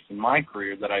time, at least in my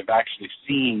career, that I've actually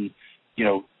seen,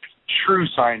 true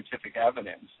scientific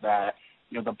evidence that,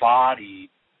 the body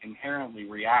inherently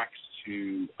reacts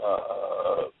to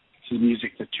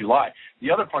music that you like.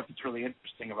 The other part that's really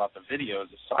interesting about the video, as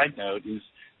a side note, is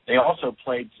they also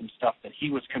played some stuff that he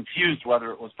was confused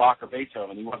whether it was Bach or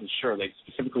Beethoven. He wasn't sure. They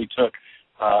specifically took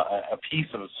a piece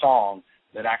of a song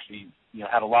that actually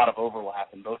had a lot of overlap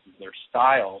in both of their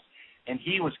styles, and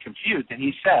he was confused. And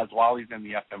he says, while he's in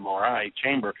the fMRI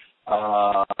chamber,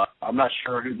 I'm not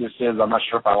sure who this is. I'm not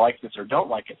sure if I like this or don't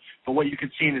like it. But what you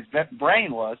could see in his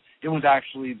brain was it was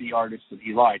actually the artist that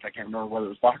he liked. I can't remember whether it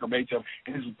was Bach or Beethoven,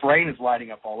 and his brain is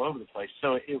lighting up all over the place.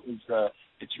 So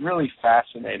it's really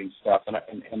fascinating stuff.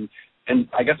 And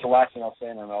I guess the last thing I'll say,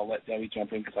 and then I'll let Debbie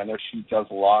jump in because I know she does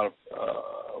a lot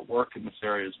of work in this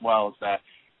area as well, is that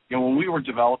when we were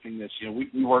developing this,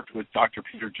 we worked with Dr.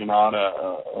 Peter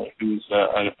Giannotta, who's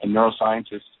a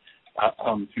neuroscientist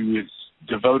who has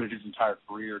devoted his entire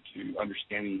career to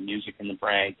understanding music in the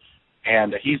brain,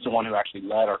 and he's the one who actually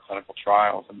led our clinical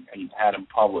trials and had them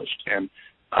published. And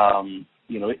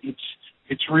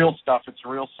it's real stuff. It's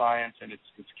real science, and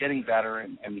it's getting better.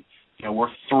 And we're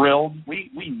thrilled.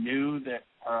 We knew that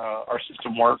our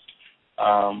system worked.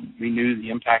 We knew the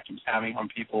impact it was having on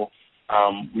people.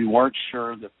 We weren't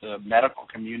sure that the medical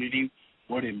community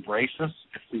would embrace us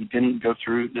if we didn't go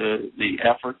through the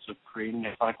efforts of creating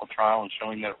a clinical trial and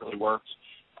showing that it really works.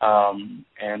 And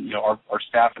our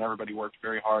staff and everybody worked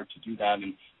very hard to do that,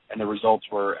 and the results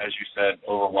were, as you said,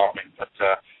 overwhelming. But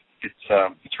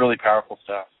it's really powerful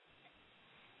stuff.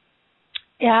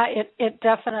 Yeah, it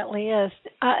definitely is.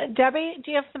 Debbie,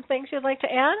 do you have some things you'd like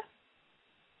to add?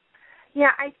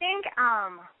 Yeah, I think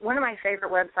one of my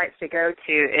favorite websites to go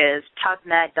to is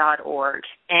PubMed.org,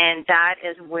 and that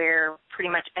is where pretty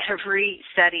much every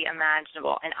study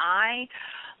imaginable. And I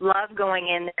love going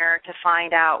in there to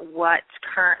find out what's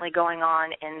currently going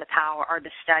on in the power or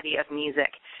the study of music.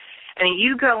 I mean,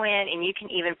 you go in and you can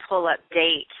even pull up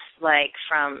dates like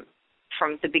from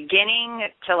the beginning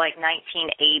to like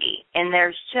 1980, and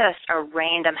there's just a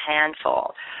random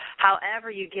handful. However,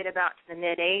 you get about to the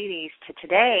mid-'80s to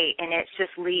today, and it's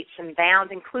just leaps and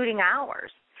bounds, including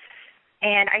ours.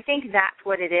 And I think that's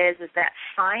what it is that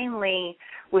finally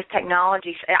with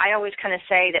technology, I always kind of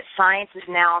say that science is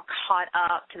now caught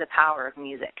up to the power of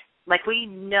music. Like we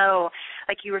know,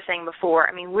 like you were saying before,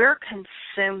 I mean, we're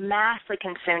massively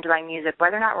consumed by music,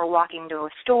 whether or not we're walking to a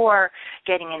store,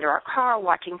 getting into our car,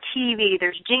 watching TV.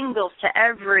 There's jingles to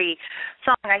every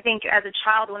song. I think as a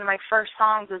child, one of my first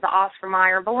songs was the Oscar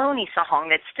Mayer Baloney song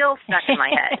that's still stuck in my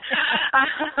head.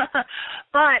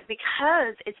 But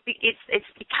because it's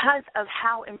because of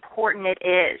how important it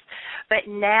is. But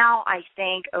now I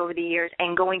think over the years,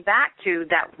 and going back to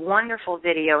that wonderful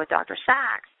video with Dr.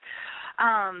 Sacks,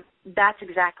 that's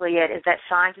exactly it, is that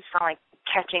science is finally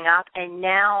catching up, and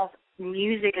now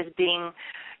music is being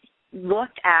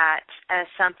looked at as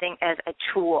something, as a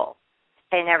tool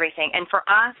and everything. And for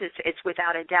us, it's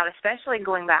without a doubt, especially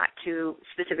going back to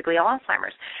specifically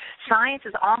Alzheimer's. Science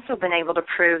has also been able to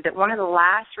prove that one of the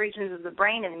last regions of the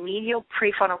brain in the medial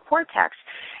prefrontal cortex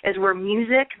is where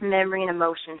music, memory, and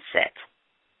emotion sit.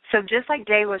 So just like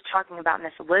Dave was talking about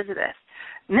Miss Elizabeth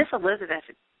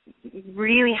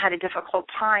really had a difficult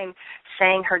time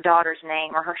saying her daughter's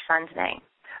name or her son's name.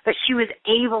 But she was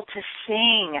able to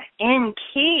sing in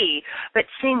key, but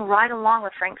sing right along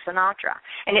with Frank Sinatra.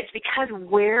 And it's because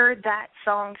where that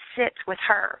song sits with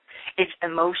her, it's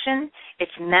emotion,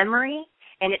 it's memory,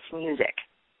 and it's music.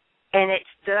 And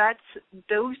that's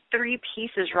those three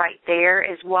pieces right there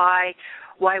is why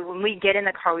when we get in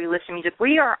the car, we listen to music.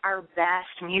 We are our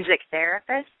best music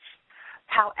therapists.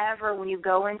 However, when you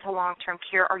go into long-term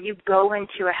care or you go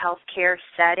into a healthcare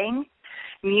setting,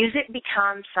 music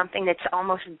becomes something that's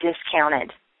almost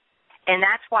discounted. And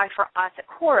that's why for us at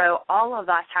Coro, all of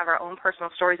us have our own personal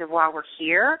stories of why we're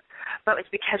here, but it's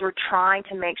because we're trying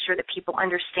to make sure that people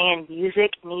understand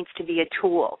music needs to be a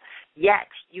tool, yet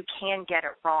you can get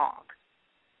it wrong.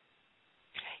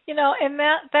 You know, and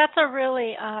that's a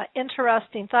really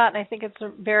interesting thought, and I think it's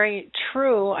very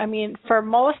true. I mean, for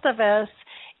most of us,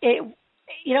 we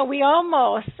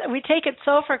take it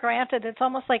so for granted, it's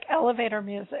almost like elevator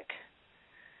music.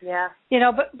 Yeah. You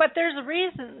know, but there's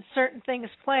reasons certain things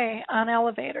play on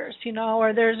elevators, you know,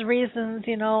 or there's reasons,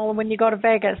 you know, when you go to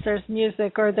Vegas, there's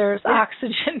music or there's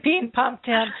oxygen being pumped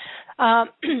in.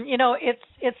 You know,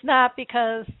 it's not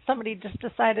because somebody just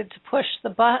decided to push the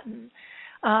button,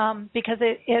 because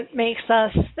it makes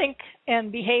us think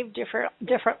and behave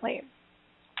differently.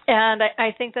 And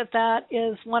I think that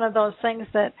is one of those things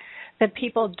that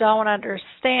people don't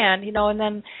understand, you know. And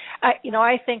then,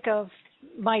 I think of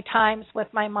my times with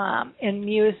my mom in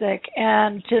music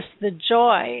and just the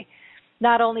joy,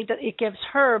 not only that it gives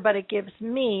her, but it gives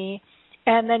me.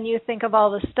 And then you think of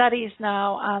all the studies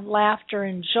now on laughter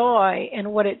and joy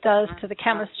and what it does to the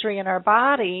chemistry in our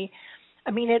body.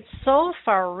 I mean, it's so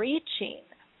far-reaching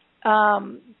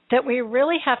that we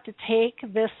really have to take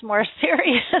this more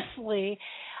seriously,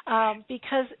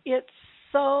 because it's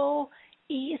so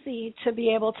easy to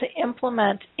be able to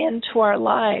implement into our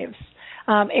lives,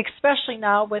 especially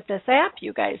now with this app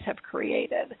you guys have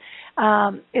created.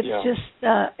 It's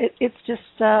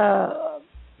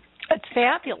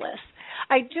fabulous.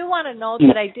 I do want to note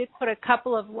that I did put a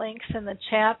couple of links in the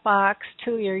chat box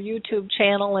to your YouTube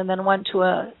channel and then one to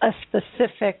a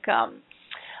specific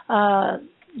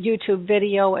YouTube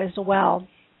video as well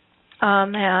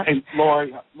on that. Hey,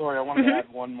 Lori, I wanted to add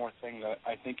one more thing that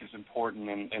I think is important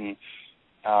and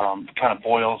kind of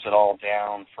boils it all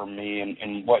down for me,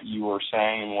 and what you were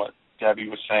saying and what Debbie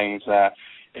was saying is that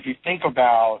if you think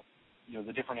about, you know,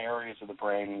 the different areas of the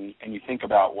brain and you think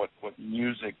about what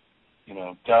music, you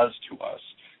know, does to us,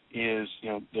 is, you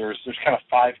know, there's kind of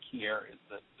 5 key areas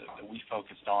that we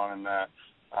focused on and that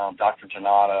Dr.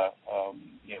 Janata,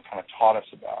 kind of taught us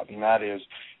about, and that is,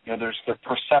 you know, there's the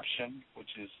perception, which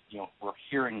is, you know, we're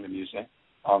hearing the music,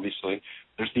 obviously.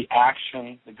 There's the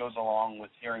action that goes along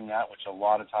with hearing that, which a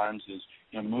lot of times is,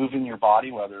 you know, moving your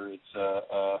body, whether it's,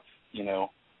 whether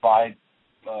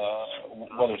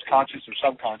it's conscious or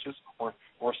subconscious, or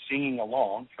singing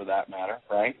along, for that matter,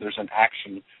 right? There's an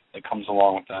action that comes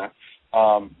along with that.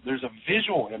 There's a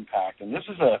visual impact, and this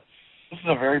is a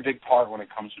very big part when it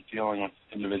comes to dealing with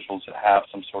individuals that have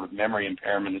some sort of memory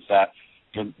impairment, is that,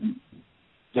 you know,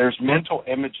 there's mental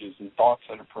images and thoughts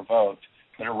that are provoked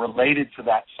that are related to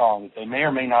that song that they may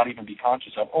or may not even be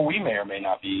conscious of, or we may or may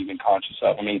not be even conscious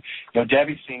of. I mean, you know,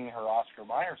 Debbie singing her Oscar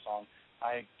Mayer song,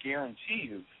 I guarantee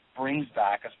you, brings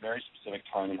back a very specific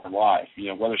time in her life. You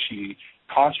know, whether she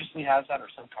consciously has that or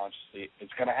subconsciously,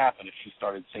 it's going to happen if she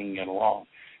started singing it along.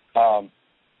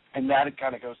 And that it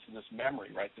kind of goes to this memory,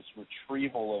 right, this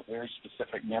retrieval of very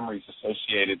specific memories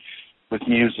associated with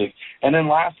music. And then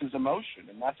last is emotion,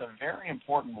 and that's a very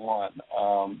important one,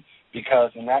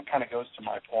 because, and that kind of goes to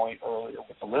my point earlier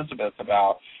with Elizabeth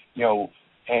about, you know,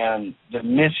 and the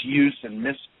misuse and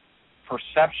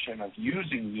misperception of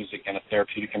using music in a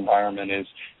therapeutic environment is,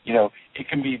 you know, it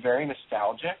can be very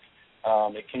nostalgic.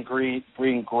 It can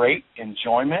bring great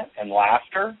enjoyment and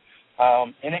laughter,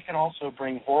 and it can also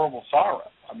bring horrible sorrow.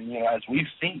 I mean, you know, as we've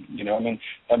seen, you know, I mean,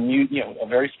 a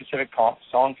very specific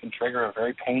song can trigger a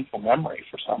very painful memory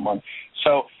for someone.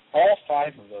 So all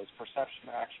 5 of those, perception,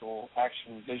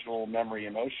 action, visual, memory,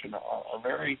 emotion, are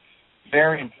very,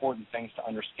 very important things to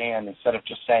understand instead of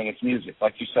just saying it's music.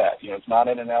 Like you said, you know, it's not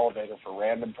in an elevator for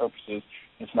random purposes.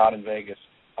 It's not in Vegas.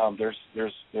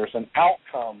 There's an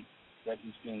outcome that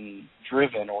he's being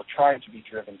driven or trying to be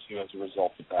driven to as a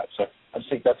result of that. So I just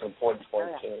think that's an important point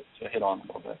to hit on a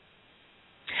little bit.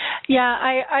 Yeah,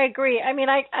 I agree. I mean,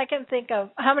 I can think of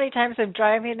how many times I'm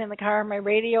driving in the car and my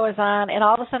radio is on, and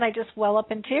all of a sudden I just well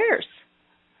up in tears,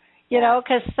 you know,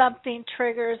 because something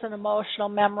triggers an emotional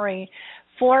memory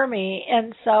for me.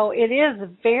 And so it is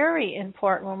very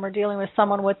important when we're dealing with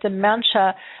someone with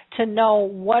dementia to know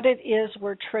what it is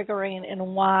we're triggering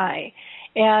and why.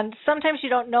 And sometimes you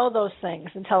don't know those things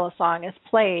until a song is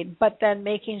played, but then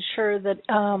making sure that,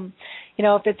 you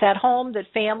know, if it's at home, that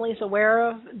family's aware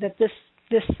of that this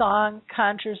song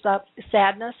conjures up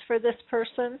sadness for this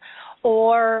person,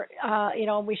 or, you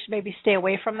know, we should maybe stay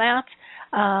away from that.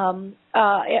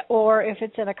 Or if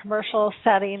it's in a commercial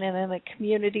setting and in a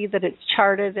community, that it's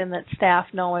charted and that staff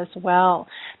know as well.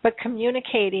 But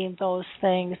communicating those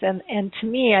things, and to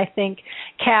me, I think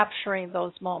capturing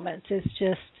those moments is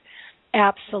just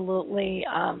absolutely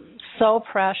so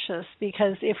precious,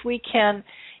 because if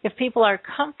people are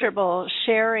comfortable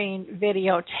sharing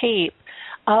videotape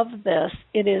of this,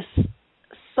 it is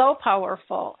so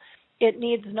powerful. It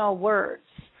needs no words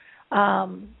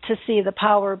to see the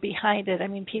power behind it. I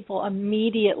mean, people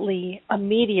immediately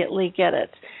get it.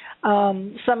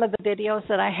 Some of the videos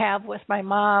that I have with my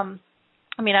mom,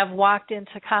 I mean, I've walked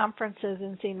into conferences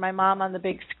and seen my mom on the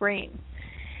big screen.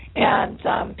 And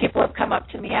people have come up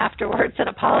to me afterwards and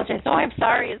apologized. Oh, I'm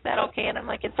sorry. Is that okay? And I'm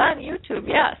like, it's on YouTube.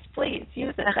 Yes, please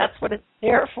use it. That's what it's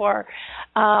there for.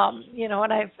 You know,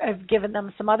 and I've given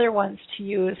them some other ones to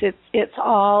use. It's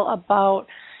all about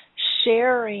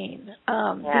sharing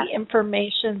the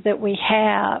information that we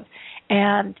have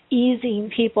and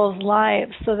easing people's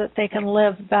lives so that they can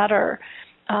live better.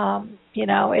 You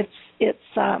know, it's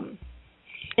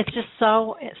just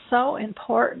so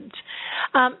important.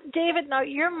 David, now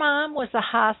your mom was a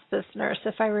hospice nurse,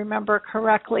 if I remember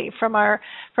correctly, from our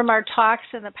talks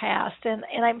in the past, and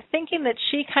I'm thinking that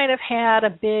she kind of had a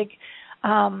big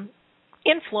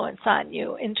influence on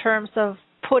you in terms of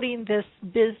putting this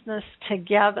business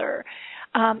together.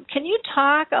 Can you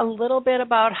talk a little bit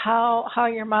about how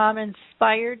your mom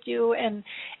inspired you and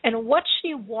what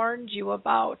she warned you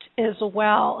about as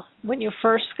well when you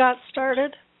first got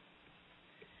started?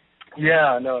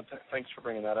 Yeah, no, thanks for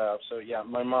bringing that up. So, yeah,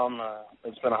 my mom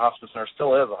has been a hospice nurse,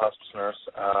 still is a hospice nurse,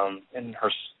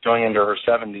 going into her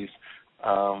 70s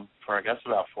for, I guess,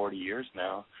 about 40 years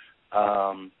now.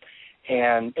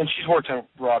 And she's worked in a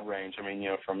broad range. I mean, you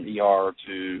know, from ER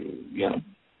to, you know,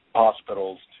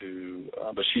 hospitals to,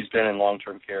 but she's been in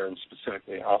long-term care and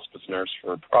specifically a hospice nurse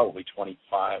for probably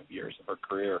 25 years of her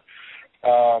career.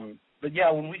 But,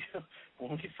 yeah, when we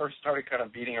first started kind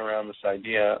of beating around this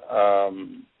idea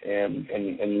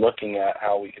and looking at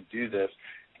how we could do this,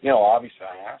 you know, obviously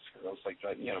I asked her, I was like,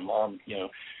 you know, Mom, you know,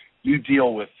 you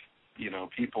deal with, you know,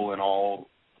 people in all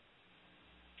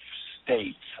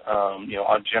states, you know,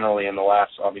 generally in the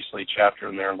last, obviously, chapter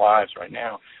in their lives right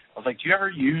now. I was like, do you ever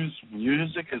use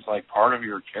music as, like, part of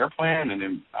your care plan? And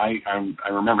then I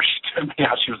remember she took me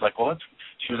out. She was like, well,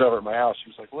 she was over at my house. She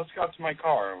was like, well, let's go out to my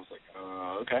car. I was like,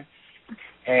 okay.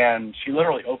 And she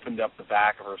literally opened up the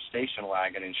back of her station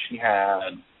wagon, and she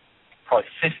had probably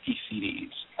 50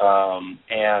 CDs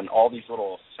and all these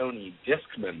little Sony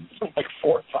Discman, like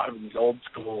 4 or 5 of these old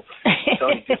school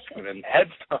Sony Discman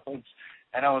headphones.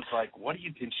 And I was like, what do you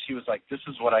do? And she was like, this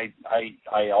is what I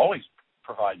always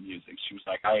provide music. She was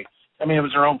like, I mean, it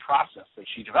was her own process that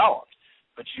she developed.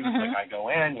 But she was like, I go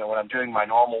in, you know, when I'm doing my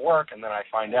normal work, and then I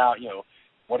find out, you know,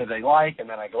 what do they like, and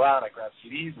then I go out and I grab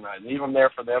CDs and I leave them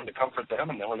there for them to comfort them,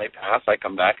 and then when they pass, I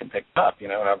come back and pick them up, you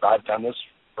know, and I've done this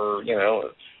for, you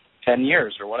know, 10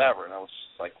 years or whatever, and I was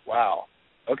just like, wow,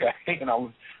 okay. And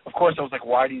of course I was like,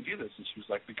 why do you do this? And she was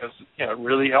like, because, you know, it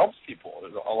really helps people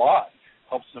a lot.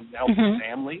 Helps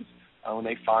families when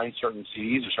they find certain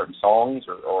CDs or certain songs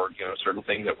or you know, certain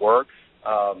things at work.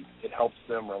 It helps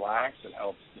them relax. It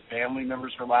helps the family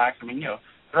members relax. I mean, you know,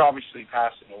 they're obviously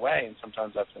passing away, and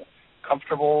sometimes that's a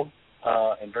comfortable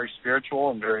and very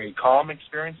spiritual and very calm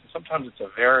experience, and sometimes it's a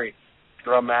very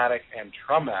dramatic and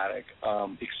traumatic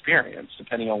experience,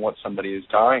 depending on what somebody is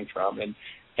dying from.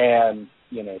 And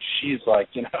you know, she's like,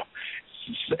 you know,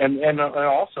 and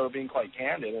also being quite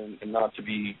candid and not to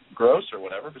be gross or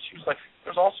whatever, but she was like,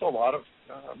 there's also a lot of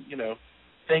you know,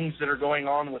 things that are going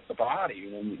on with the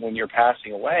body when you're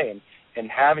passing away, and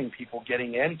having people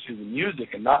getting into the music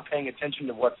and not paying attention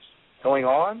to what's going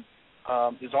on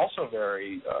is also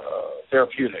very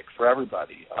therapeutic for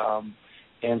everybody.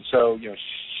 And so, you know,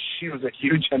 she was a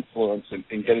huge influence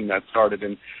in getting that started.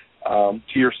 And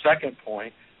to your second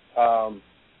point,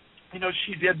 you know,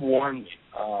 she did warn me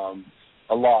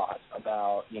a lot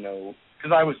about, you know,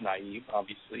 because I was naive,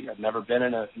 obviously. I've never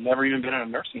even been in a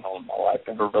nursing home in my life.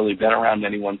 Never really been around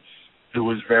anyone who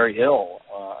was very ill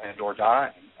and or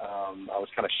dying. I was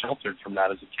kind of sheltered from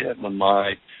that as a kid when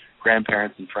my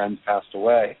grandparents and friends passed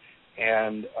away.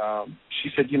 And she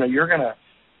said, you're gonna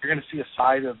see a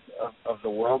side of the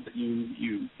world that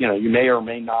you may or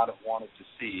may not have wanted to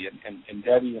see. And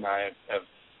Debbie and I have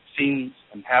seen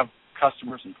and have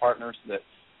customers and partners that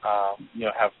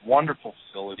have wonderful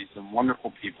facilities and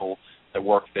wonderful people that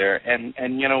work there. And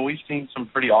we've seen some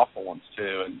pretty awful ones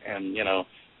too. And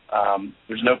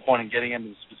there's no point in getting into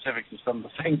the specifics of some of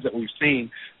the things that we've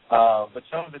seen, but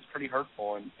some of it's pretty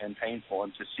hurtful and painful.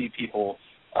 And to see people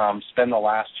spend the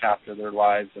last chapter of their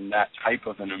lives in that type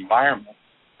of an environment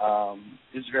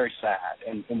is very sad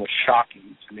and was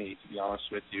shocking to me, to be honest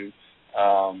with you,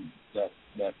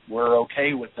 that we're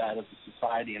okay with that as a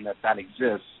society and that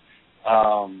exists,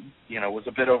 was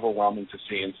a bit overwhelming to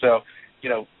see. And so,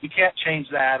 we can't change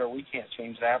that or we can't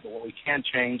change that, but what we can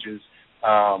change is,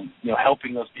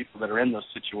 helping those people that are in those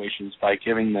situations by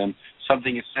giving them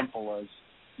something as simple as,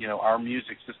 our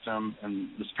music system and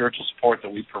the spiritual support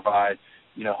that we provide,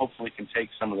 hopefully can take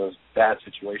some of those bad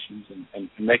situations and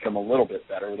make them a little bit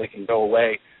better. They can go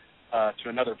away to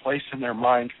another place in their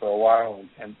mind for a while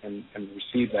and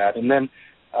receive that. And then,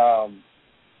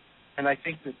 and I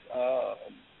think that,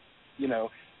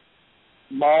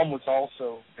 Mom was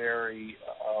also very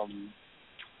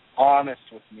honest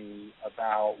with me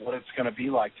about what it's going to be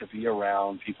like to be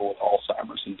around people with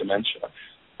Alzheimer's and dementia.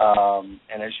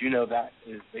 And as you know,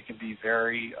 they can be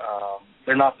very,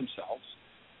 they're not themselves.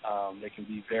 They can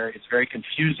be it's very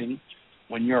confusing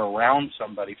when you're around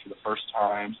somebody for the first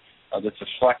time that's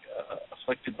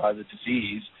afflicted by the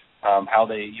disease, how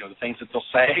they, the things that they'll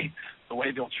say, the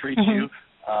way they'll treat you.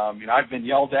 I've been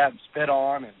yelled at and spit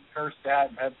on and cursed at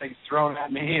and had things thrown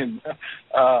at me and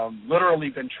literally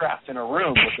been trapped in a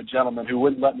room with a gentleman who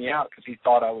wouldn't let me out because he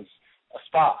thought I was a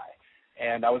spy.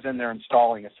 And I was in there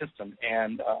installing a system.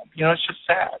 And, it's just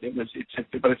sad.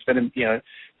 But it's been,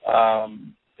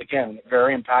 again,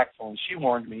 very impactful. And she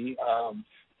warned me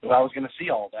that I was going to see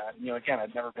all that. And, again,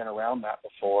 I'd never been around that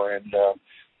before. And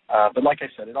but like I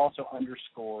said, it also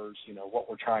underscores, what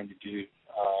we're trying to do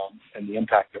and the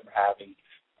impact that we're having.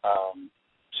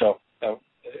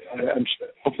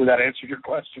 Hopefully that answered your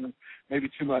question. Maybe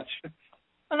too much.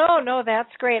 No,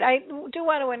 that's great. I do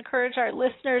want to encourage our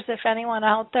listeners, if anyone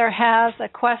out there has a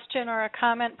question or a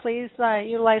comment, please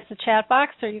utilize the chat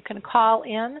box, or you can call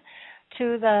in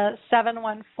to the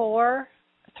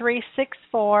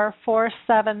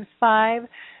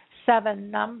 714-364-4757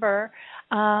 number.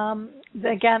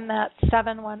 Again, that's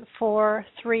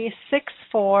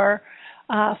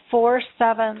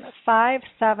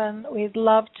 714-364-4757. We'd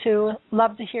love to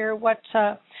hear what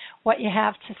you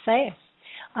have to say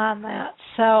on that.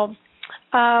 So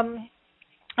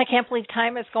I can't believe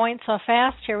time is going so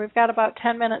fast here. We've got about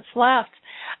 10 minutes left.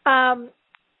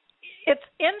 It's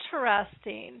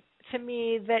interesting to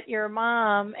me that your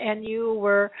mom and you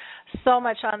were so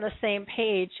much on the same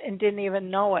page and didn't even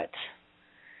know it.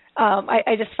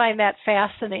 I just find that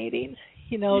fascinating.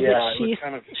 That she...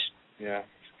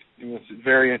 It was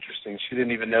very interesting. She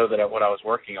didn't even know what I was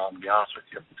working on, to be honest with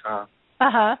you, at the time.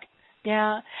 Uh-huh.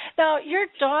 Yeah. Now, your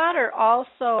daughter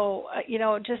also,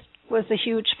 just was a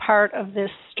huge part of this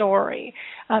story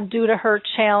due to her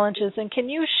challenges. And can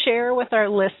you share with our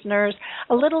listeners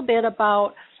a little bit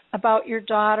about your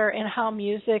daughter and how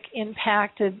music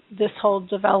impacted this whole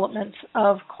development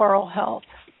of Choral Health?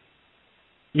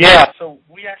 Yeah, so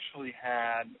we actually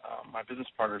had, my business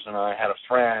partners and I had a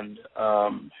friend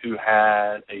who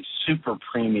had a super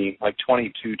preemie, like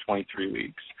 22, 23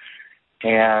 weeks.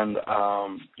 And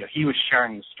he was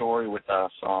sharing the story with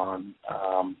us on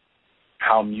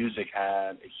how music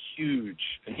had a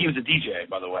huge, and he was a DJ,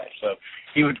 by the way, so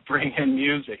he would bring in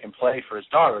music and play for his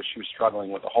daughter. She was struggling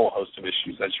with a whole host of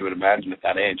issues, as you would imagine, at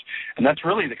that age. And that's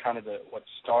really what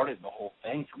started the whole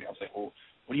thing for me. I was like, well,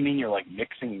 what do you mean you're like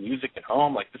mixing music at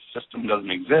home? Like, this system doesn't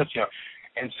exist,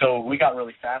 And so we got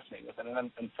really fascinated with it. And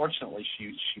then, unfortunately,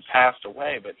 she passed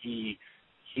away, but he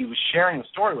was sharing the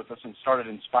story with us and started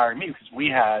inspiring me because we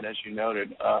had, as you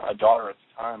noted, a daughter at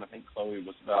the time. I think Chloe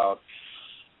was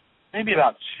maybe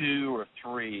about 2 or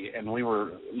 3, and it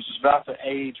was just about the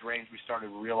age range we started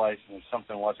realizing that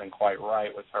something wasn't quite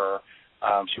right with her.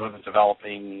 She wasn't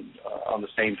developing on the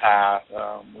same path,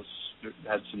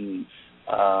 had some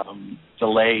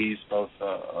delays, both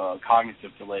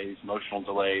cognitive delays, emotional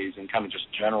delays, and kind of just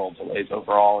general delays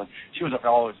overall. And she was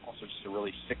always also just a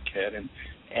really sick kid,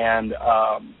 and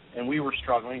we were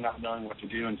struggling, not knowing what to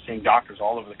do, and seeing doctors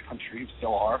all over the country,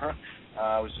 still are,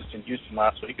 I was just in Houston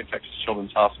last week at Texas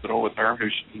Children's Hospital with her,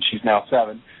 she's now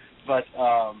 7. But,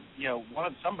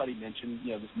 somebody mentioned,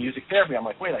 this music therapy. I'm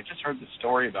like, wait, I just heard this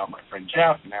story about my friend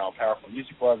Jeff and how powerful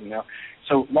music was.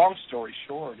 So long story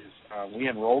short is we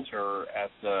enrolled her at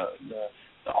the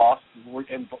Austin,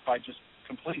 and by just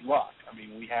complete luck. I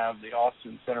mean, we have the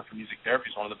Austin Center for Music Therapy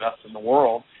is one of the best in the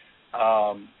world,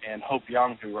 and Hope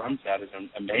Young, who runs that, is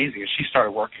amazing. And she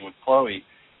started working with Chloe,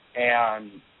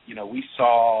 and we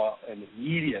saw an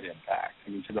immediate impact. I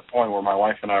mean, to the point where my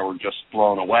wife and I were just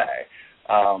blown away.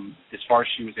 As far as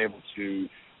she was able to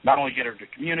not only get her to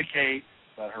communicate,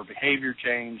 but her behavior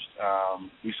changed.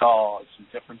 We saw some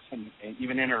difference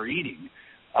even in her eating.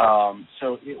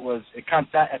 So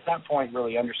at that point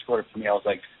really underscored it for me. I was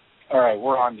like, all right,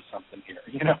 we're on to something here.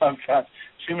 I've got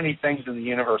too many things in the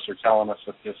universe are telling us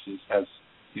that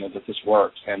that this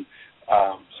works. And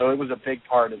so it was a big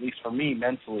part, at least for me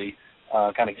mentally,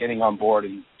 kind of getting on board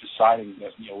and deciding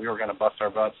that we were going to bust our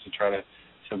butts to try to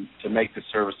make this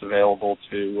service available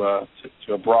to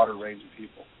a broader range of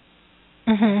people.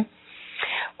 Mm-hmm.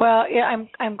 Well, yeah,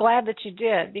 I'm glad that you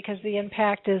did, because the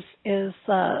impact is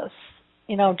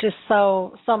just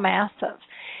so massive.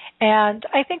 And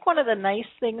I think one of the nice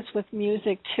things with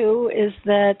music too is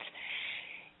that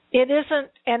it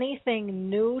isn't anything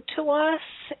new to us,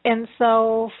 and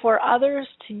so for others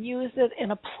to use it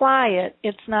and apply it,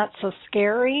 it's not so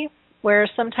scary. Where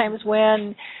sometimes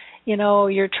when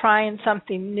you're trying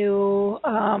something new,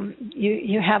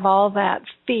 you have all that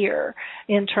fear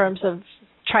in terms of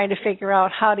trying to figure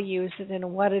out how to use it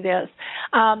and what it is.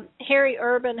 Harry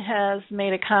Urban has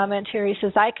made a comment here. He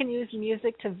says, I can use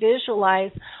music to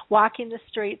visualize walking the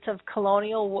streets of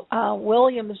colonial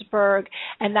Williamsburg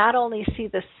and not only see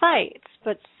the sights,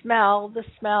 but smell the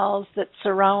smells that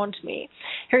surround me.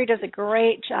 Harry does a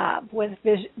great job with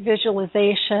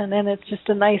visualization, and it's just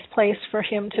a nice place for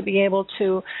him to be able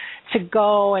to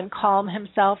go and calm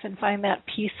himself and find that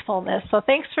peacefulness. So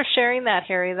thanks for sharing that,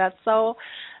 Harry. That's so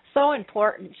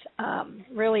important.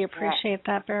 Really appreciate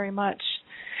that very much.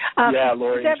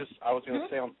 Lori, I was going to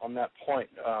say on that point,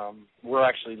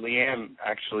 Leanne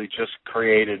actually just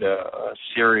created a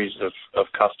series of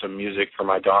custom music for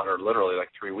my daughter literally like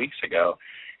 3 weeks ago.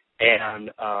 And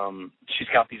she's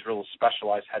got these real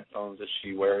specialized headphones that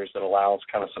she wears that allows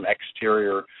kind of some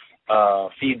exterior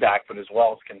feedback, but as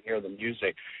well as can hear the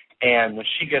music. And when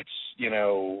she gets,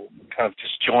 kind of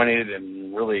disjointed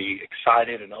and really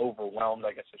excited and overwhelmed,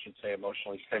 I guess I should say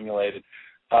emotionally stimulated,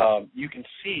 you can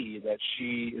see that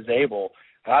she is able,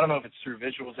 and I don't know if it's through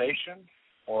visualization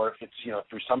or if it's,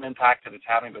 through some impact that it's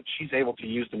having, but she's able to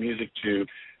use the music to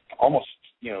almost,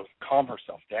 calm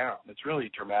herself down. It's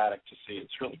really dramatic to see.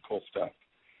 It's really cool stuff.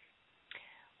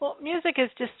 Well, music is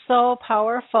just so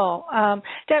powerful.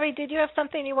 Debbie, did you have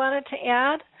something you wanted to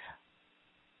add?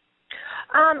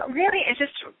 Really, it's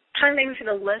just kind of maybe for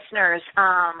the listeners.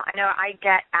 I know I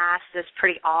get asked this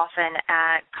pretty often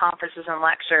at conferences and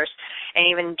lectures and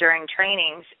even during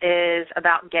trainings is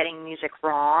about getting music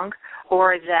wrong,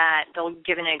 or that they'll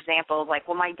give an example of like,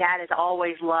 well, my dad has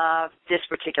always loved this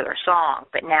particular song,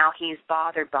 but now he's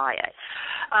bothered by it.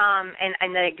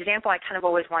 And the example I kind of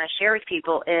always want to share with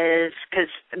people is,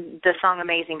 because the song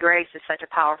Amazing Grace is such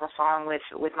a powerful song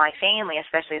with my family,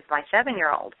 especially with my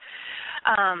 7-year-old.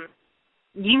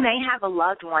 You may have a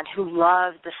loved one who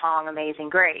loves the song Amazing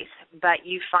Grace, but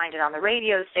you find it on the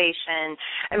radio station.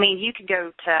 I mean, you could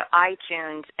go to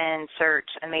iTunes and search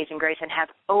Amazing Grace and have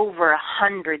over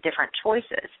 100 different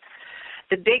choices.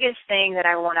 The biggest thing that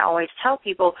I want to always tell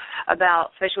people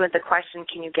about, especially with the question,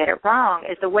 can you get it wrong,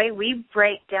 is the way we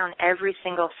break down every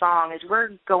single song is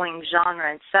we're going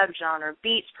genre and subgenre,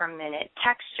 beats per minute,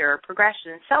 texture,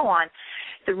 progression, and so on.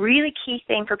 The really key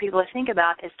thing for people to think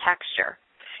about is texture.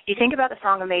 You think about the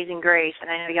song Amazing Grace, and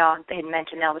I know y'all had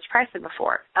mentioned Elvis Presley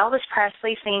before. Elvis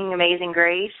Presley singing Amazing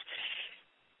Grace,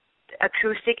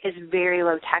 acoustic is very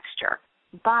low texture,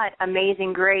 but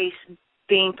Amazing Grace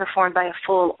being performed by a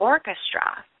full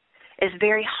orchestra is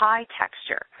very high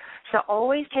texture. So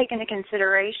always take into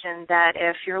consideration that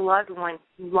if your loved one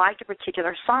liked a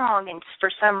particular song and for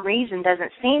some reason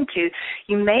doesn't seem to,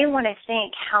 you may want to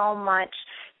think how much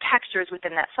textures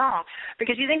within that song.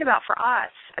 Because you think about, for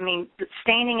us, I mean,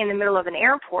 standing in the middle of an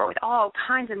airport with all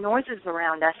kinds of noises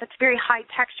around us, that's very high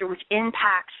texture, which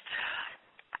impacts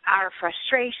our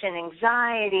frustration,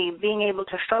 anxiety, being able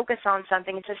to focus on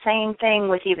something. It's the same thing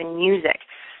with even music.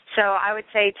 So I would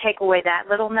say take away that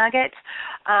little nugget,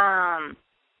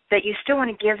 that you still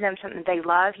want to give them something they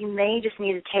love. You may just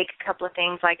need to take a couple of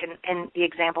things, like in the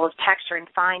example of texture, and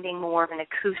finding more of an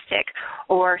acoustic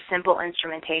or simple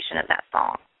instrumentation of that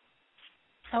song.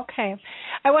 Okay.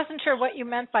 I wasn't sure what you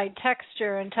meant by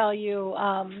texture until you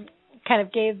kind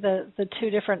of gave the two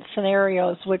different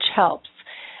scenarios, which helps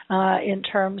in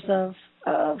terms of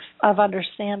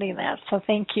understanding that. So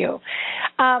thank you.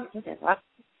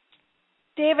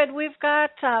 David, we've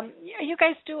got, you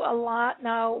guys do a lot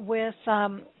now with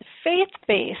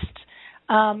faith-based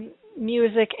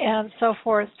music and so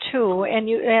forth too,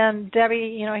 and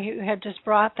Debbie, you had just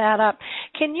brought that up.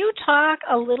 Can you talk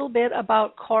a little bit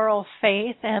about choral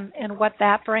faith and what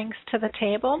that brings to the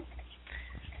table?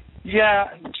 Yeah,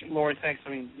 Lori, thanks.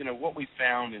 I mean, what we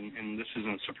found, and this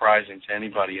isn't surprising to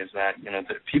anybody, is that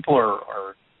that people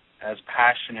are as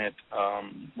passionate.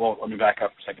 Well, let me back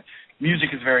up for a second. Music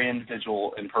is very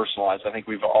individual and personalized. I think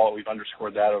we've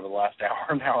underscored that over the last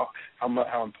hour now,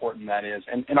 how important that is.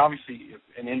 And obviously,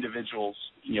 an individual's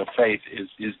faith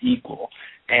is equal,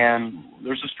 and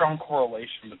there's a strong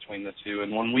correlation between the two.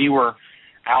 And when we were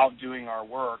out doing our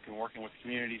work and working with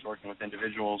communities, working with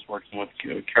individuals, working with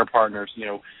care partners,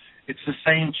 it's the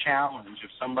same challenge. If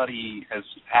somebody has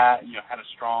had a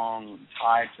strong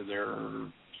tie to their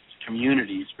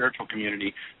community, spiritual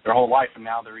community, their whole life, and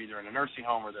now they're either in a nursing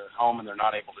home or they're at home and they're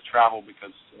not able to travel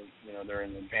because they're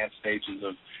in advanced stages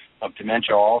of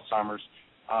dementia or Alzheimer's,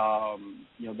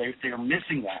 they're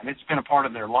missing that, and it's been a part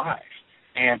of their life.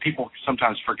 And people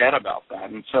sometimes forget about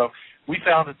that. And so we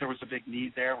found that there was a big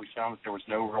need there. We found that there was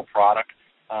no real product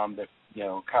that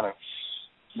kind of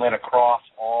went across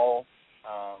all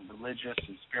religious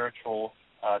and spiritual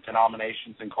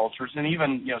denominations and cultures, and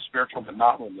even spiritual but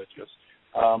not religious.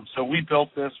 So we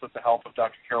built this with the help of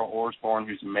Dr. Carol Orsborn,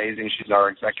 who's amazing. She's our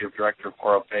executive director of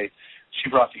Choral Faith. She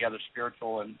brought together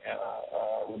spiritual and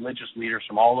religious leaders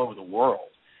from all over the world,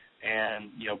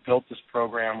 and built this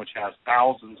program which has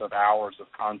thousands of hours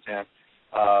of content,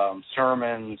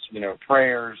 sermons,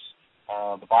 prayers,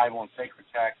 the Bible and sacred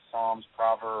texts, Psalms,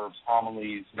 Proverbs,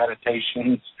 homilies,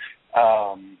 meditations,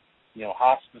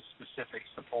 hospice-specific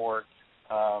support,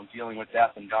 dealing with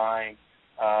death and dying.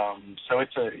 So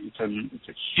it's a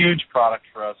huge product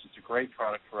for us. It's a great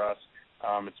product for us.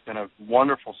 It's been a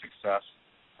wonderful success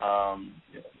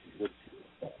with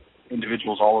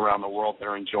individuals all around the world that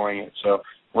are enjoying it. So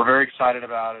we're very excited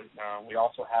about it. We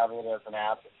also have it as an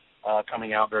app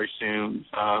coming out very soon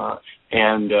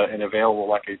and available,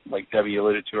 like Debbie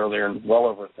alluded to earlier, in well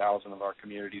over 1,000 of our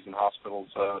communities and hospitals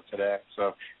today.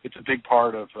 So it's a big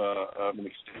part of an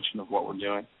extension of what we're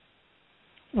doing.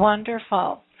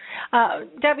 Wonderful.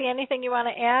 Debbie, anything you want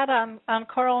to add on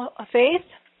Choral Faith?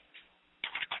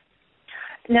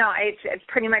 No, it's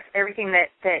pretty much everything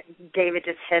that David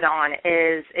just hit on.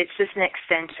 It's just an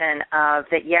extension of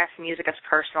that. Yes, music is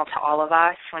personal to all of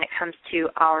us. When it comes to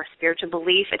our spiritual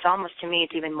belief, it's almost, to me,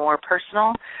 it's even more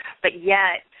personal. But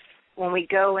yet, when we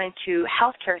go into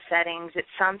healthcare settings,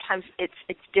 sometimes it's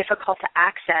difficult to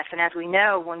access. And as we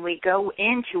know, when we go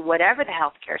into whatever the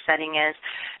healthcare setting is,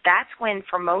 that's when,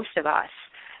 for most of us,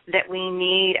 that we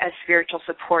need a spiritual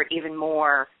support even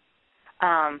more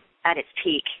at its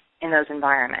peak in those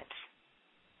environments.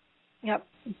 Yep,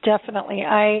 definitely.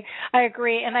 I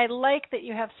agree. And I like that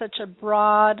you have such a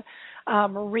broad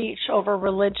reach over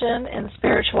religion and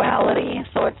spirituality,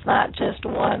 so it's not just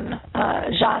one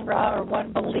genre or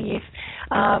one belief.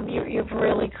 You've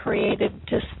really created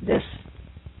just this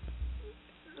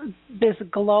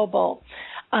global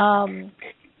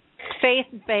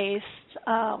faith-based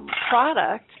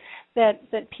product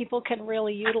that people can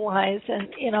really utilize.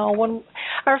 And when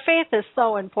our faith is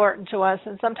so important to us,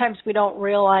 and sometimes we don't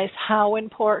realize how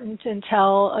important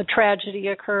until a tragedy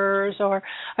occurs or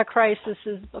a crisis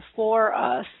is before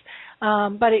us.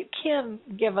 But it can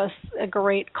give us a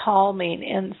great calming,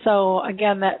 and so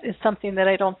again, that is something that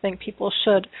I don't think people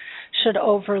should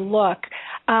overlook.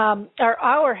 Our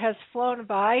hour has flown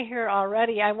by here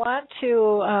already. I want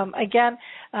to again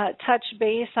touch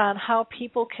base on how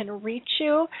people can reach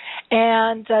you,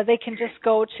 and they can just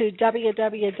go to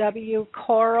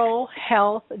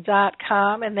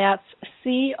www.choralhealth.com, and that's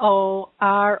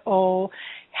CORO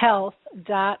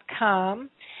health.com.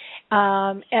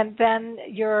 And then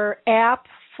your app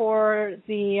for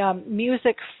the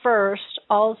Music First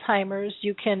Alzheimer's,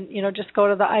 you can just go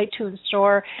to the iTunes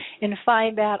store and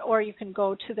find that, or you can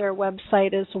go to their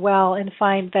website as well and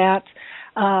find that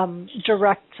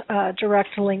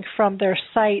direct link from their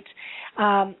site.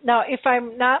 Now, if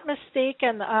I'm not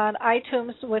mistaken, on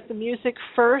iTunes with the Music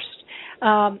First,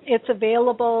 it's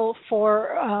available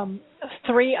for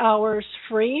 3 hours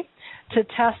free to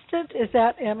test it.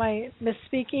 Am I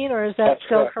misspeaking, or is that that's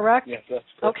still correct? Yes, that's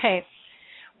correct. Okay,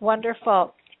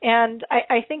 wonderful. And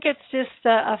I think it's just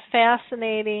a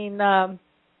fascinating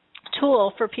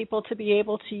tool for people to be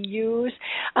able to use.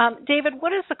 David,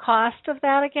 what is the cost of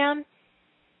that again?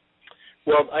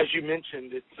 Well, as you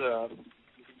mentioned, it's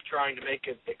trying to make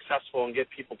it accessible and get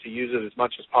people to use it as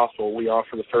much as possible. We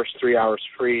offer the first 3 hours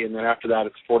free, and then after that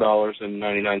it's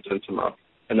 $4.99 a month,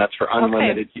 and that's for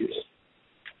unlimited use.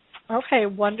 Okay,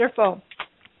 wonderful.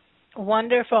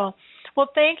 Wonderful. Well,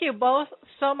 thank you both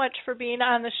so much for being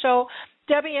on the show.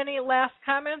 Debbie, any last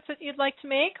comments that you'd like to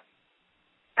make?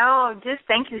 Oh, just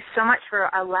thank you so much for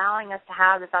allowing us to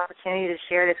have this opportunity to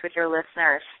share this with your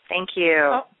listeners. Thank you.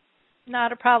 Oh,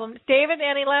 not a problem. David,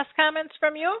 any last comments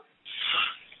from you?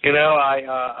 You know,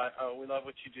 we love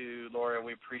what you do, Laura.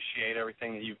 We appreciate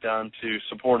everything that you've done to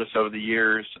support us over the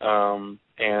years, you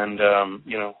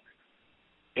know,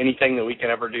 anything that we can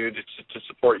ever do to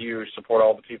support you or support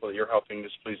all the people that you're helping,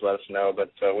 just please let us know. But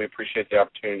we appreciate the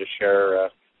opportunity to share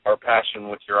our passion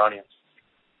with your audience.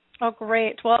 Oh,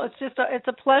 great. Well, it's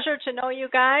a pleasure to know you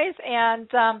guys, and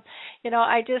you know,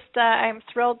 I'm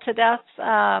thrilled to death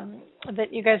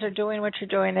that you guys are doing what you're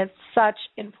doing. It's such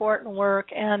important work,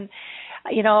 and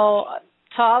you know,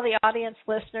 to all the audience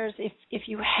listeners, if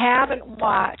you haven't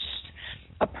watched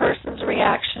a person's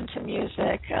reaction to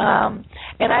music,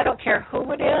 and I don't care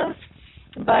who it is,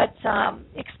 but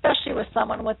especially with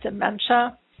someone with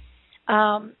dementia,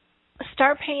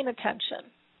 start paying attention,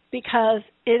 because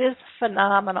it is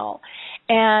phenomenal.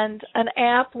 And an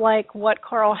app like what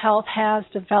Coral Health has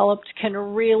developed can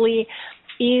really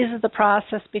ease the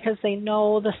process, because they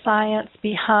know the science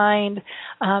behind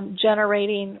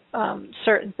generating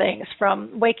certain things,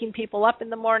 from waking people up in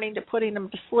the morning to putting them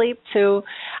to sleep to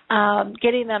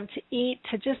getting them to eat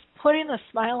to just putting a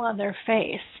smile on their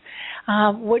face,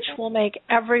 which will make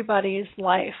everybody's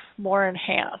life more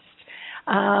enhanced.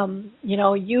 You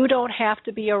know, you don't have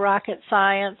to be a rocket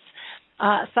scientist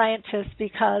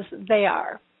because they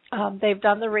are. They've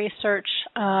done the research,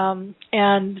 and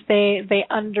they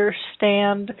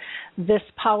understand this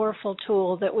powerful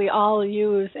tool that we all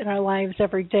use in our lives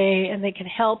every day, and they can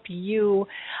help you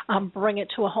bring it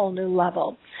to a whole new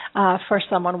level for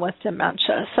someone with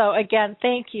dementia. So, again,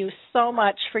 thank you so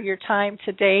much for your time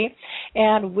today,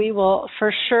 and we will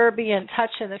for sure be in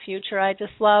touch in the future. I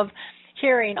just love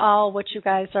hearing all what you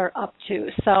guys are up to.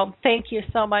 So thank you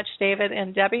so much, David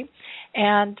and Debbie,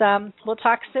 and we'll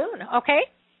talk soon, okay?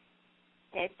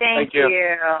 Okay, thank you.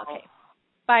 Okay.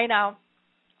 Bye now.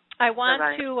 I want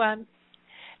to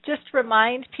just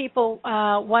remind people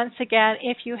once again,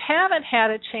 if you haven't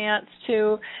had a chance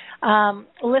to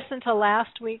listen to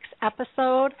last week's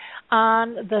episode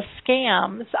on the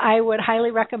scams, I would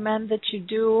highly recommend that you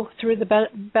do through the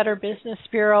Better Business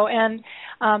Bureau. And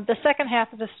the second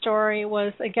half of the story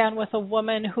was, again, with a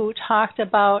woman who talked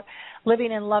about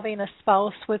living and loving a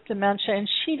spouse with dementia, and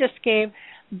she just gave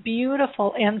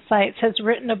beautiful insights, has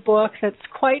written a book that's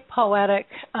quite poetic,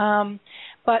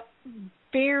 but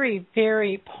very,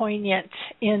 very poignant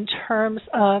in terms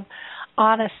of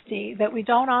honesty that we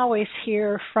don't always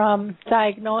hear, from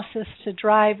diagnosis to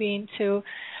driving to,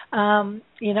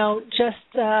 you know, just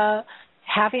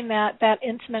having that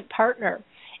intimate partner.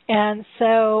 And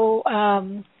so,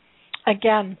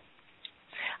 again,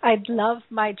 I love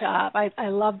my job. I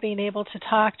love being able to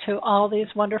talk to all these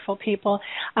wonderful people.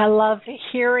 I love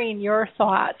hearing your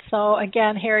thoughts. So,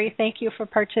 again, Harry, thank you for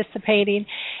participating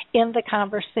in the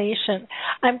conversation.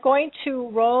 I'm going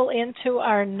to roll into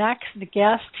our next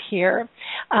guest here.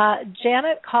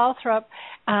 Janet Calthrop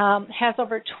has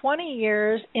over 20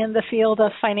 years in the field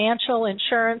of financial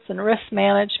insurance and risk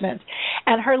management,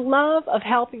 and her love of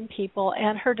helping people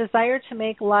and her desire to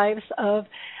make lives of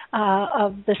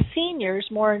the seniors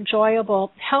more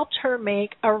enjoyable helped her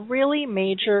make a really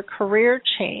major career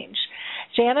change.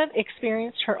 Janet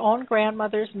experienced her own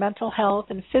grandmother's mental health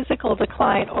and physical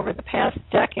decline over the past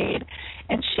decade,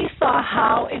 and she saw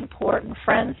how important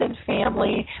friends and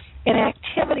family and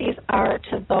activities are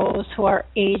to those who are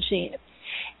aging.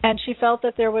 And she felt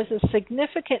that there was a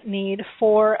significant need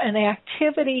for an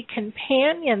activity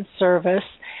companion service,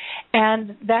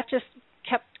 and that just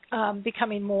kept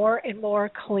becoming more and more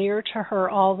clear to her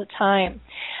all the time.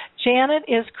 Janet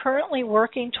is currently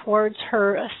working towards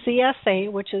her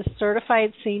CSA, which is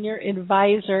Certified Senior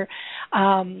Advisor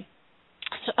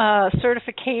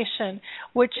certification,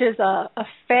 which is a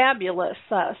fabulous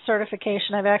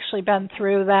certification. I've actually been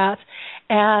through that.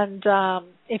 And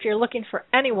if you're looking for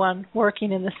anyone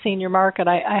working in the senior market,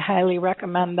 I highly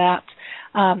recommend that.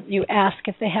 You ask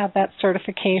if they have that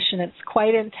certification. It's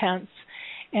quite intense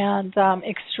and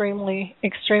extremely,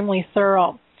 extremely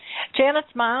thorough.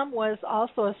 Janet's mom was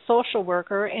also a social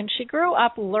worker, and she grew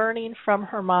up learning from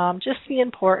her mom just the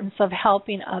importance of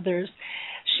helping others.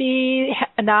 she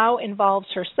now involves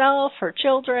herself, her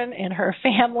children, and her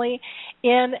family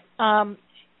in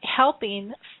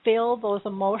helping fill those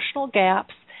emotional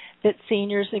gaps that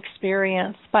seniors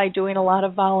experience by doing a lot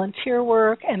of volunteer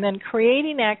work and then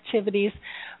creating activities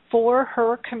for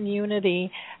her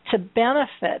community to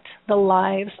benefit the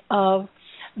lives of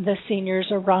the seniors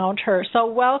around her.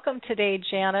 So welcome today,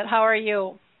 Janet. How are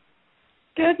you?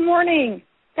 Good morning.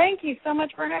 Thank you so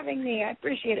much for having me. I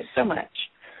appreciate it so much.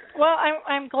 Well,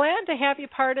 I'm glad to have you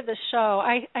part of the show.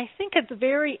 I think it's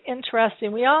very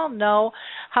interesting. We all know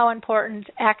how important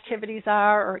activities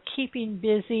are, or keeping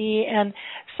busy, and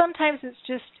sometimes it's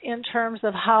just in terms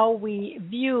of how we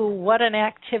view what an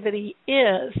activity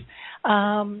is.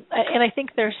 And I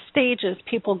think there's stages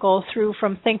people go through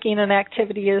from thinking an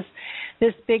activity is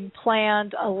this big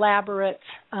planned, elaborate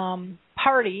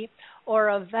party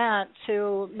or event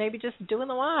to maybe just doing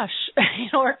the wash,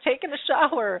 or taking a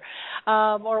shower,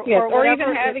 or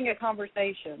even having a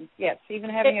conversation. Yes, even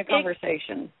having a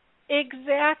conversation.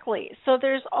 Exactly. So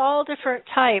there's all different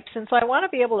types, and so I want to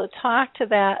be able to talk to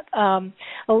that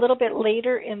a little bit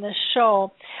later in the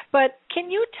show. But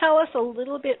can you tell us a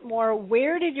little bit more,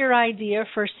 where did your idea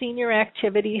for senior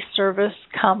activity service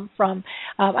come from?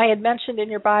 I had mentioned in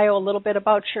your bio a little bit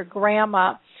about your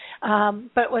grandma,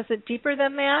 but was it deeper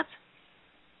than that?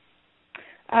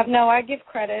 No, I give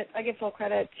full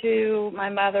credit to my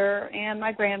mother and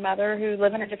my grandmother, who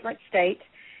live in a different state,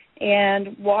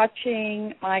 and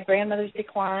watching my grandmother's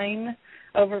decline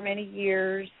over many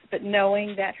years, but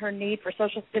knowing that her need for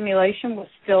social stimulation was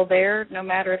still there, no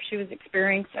matter if she was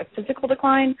experiencing a physical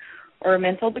decline or a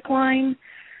mental decline.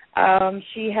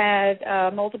 She had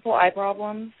multiple eye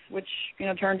problems, which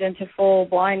turned into full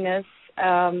blindness,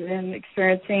 and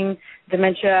experiencing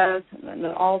dementia and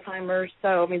Alzheimer's.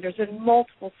 So, there's been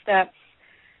multiple steps.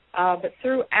 But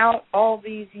throughout all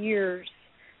these years,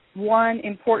 one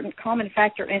important common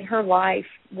factor in her life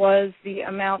was the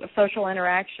amount of social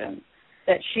interaction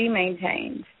that she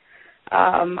maintained.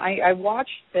 I watched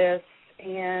this,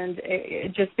 and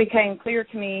it just became clear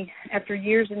to me after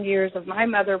years and years of my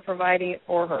mother providing it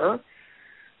for her,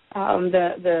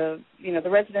 the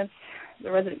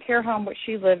resident care home which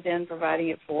she lived in providing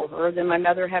it for her, then my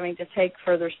mother having to take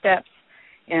further steps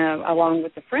along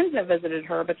with the friends that visited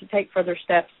her, but to take further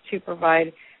steps to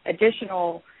provide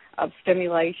additional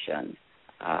stimulation,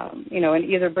 and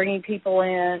either bringing people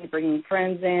in, bringing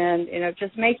friends in,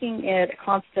 just making it a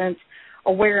constant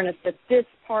awareness that this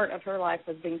part of her life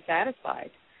was being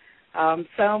satisfied.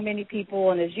 So many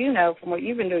people, and as you know from what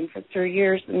you've been doing for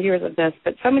years and years of this,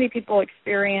 but so many people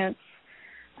experience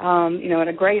at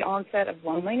a great onset of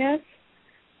loneliness,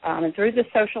 and through the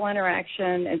social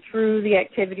interaction and through the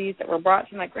activities that were brought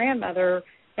to my grandmother,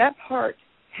 that part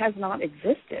has not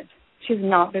existed. She's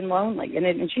not been lonely,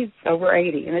 and she's over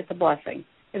 80, and it's a blessing.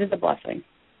 It is a blessing,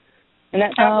 and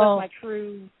that was my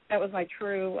true. That was my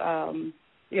true.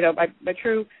 My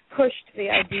true push to the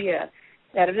idea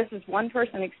that if this is one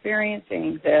person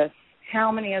experiencing this,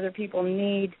 how many other people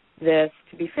need this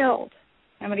to be filled?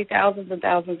 How many thousands and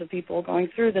thousands of people going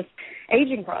through this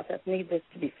aging process need this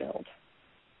to be filled?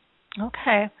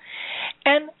 Okay.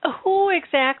 And who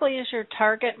exactly is your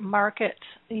target market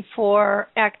for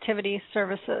activity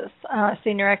services,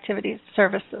 senior activity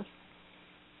services?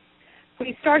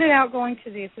 We started out going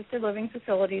to the assisted living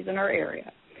facilities in our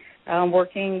area,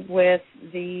 working with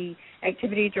the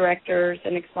activity directors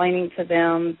and explaining to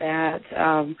them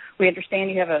that we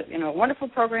understand you have a wonderful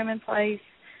program in place,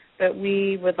 but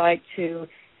we would like to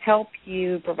help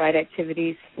you provide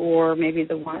activities for maybe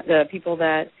the people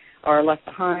that are left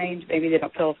behind. Maybe they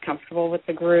don't feel as comfortable with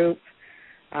the group.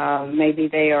 Maybe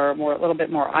they are a little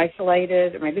bit more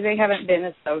isolated, or maybe they haven't been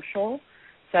as social.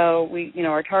 So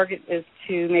our target is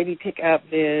to maybe pick up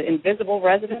the invisible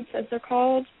residents, as they're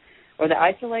called, or the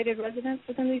isolated residents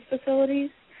within these facilities,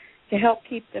 to help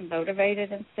keep them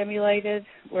motivated and stimulated.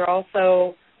 We're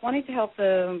also wanting to help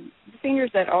the seniors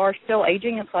that are still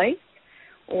aging in place,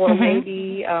 or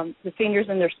maybe the seniors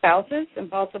and their spouses,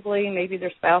 and possibly maybe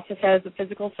their spouse has a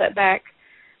physical setback,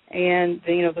 and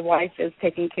the wife is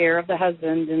taking care of the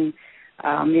husband, and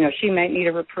she might need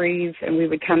a reprieve, and we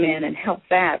would come in and help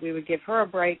that. We would give her a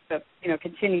break, but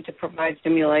continue to provide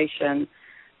stimulation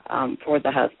for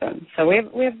the husband. So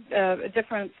we have a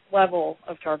different level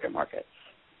of target markets.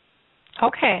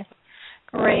 Okay,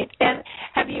 great. And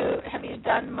have you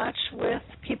done much with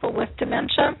people with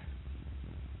dementia?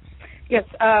 Yes,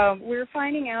 we're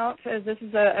finding out, as this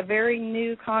is a very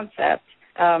new concept,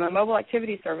 a mobile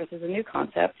activity service is a new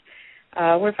concept.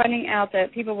 We're finding out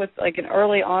that people with an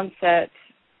early onset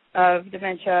of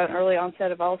dementia, an early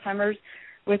onset of Alzheimer's,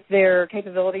 with their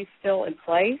capabilities still in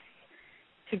place,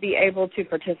 to be able to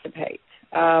participate.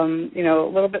 A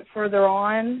little bit further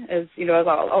on, as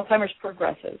Alzheimer's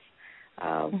progresses,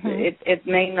 it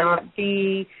may not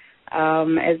be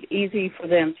as easy for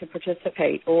them to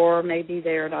participate, or maybe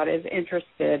they're not as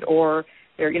interested, or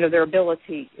their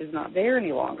ability is not there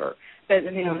any longer. But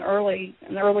in the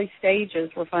early stages,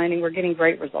 we're finding we're getting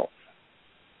great results.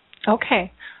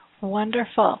 Okay,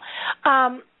 wonderful.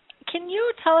 Can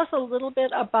you tell us a little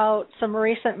bit about some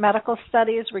recent medical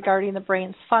studies regarding the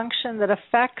brain's function that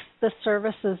affects the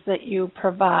services that you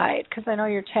provide? Because I know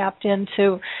you're tapped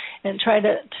into and try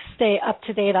to stay up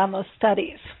to date on those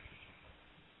studies.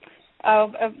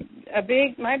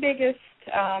 My biggest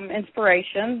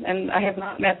inspiration, and I have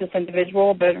not met this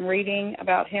individual, but I'm reading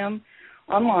about him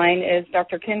online, is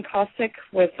Dr. Ken Kosick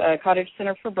with Cottage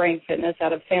Center for Brain Fitness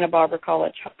out of Santa Barbara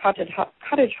Cottage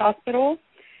Hospital.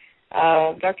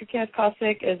 Dr. Kenneth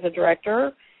Kosick is the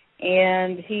director,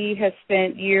 and he has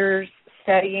spent years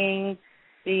studying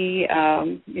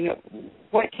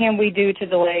what can we do to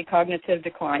delay cognitive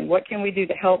decline? What can we do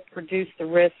to help reduce the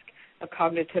risk of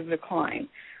cognitive decline?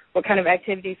 What kind of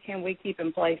activities can we keep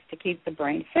in place to keep the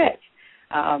brain fit?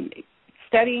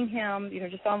 Studying him,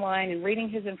 just online and reading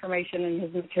his information and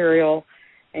his material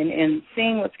and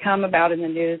seeing what's come about in the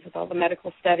news with all the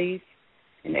medical studies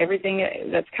and everything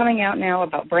that's coming out now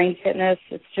about brain fitness,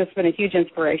 it's just been a huge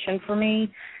inspiration for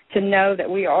me to know that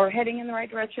we are heading in the right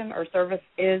direction. Our service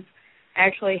is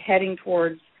actually heading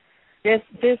towards this.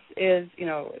 This is,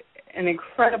 an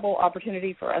incredible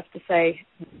opportunity for us to say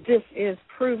this is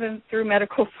proven through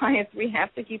medical science. We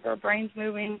have to keep our brains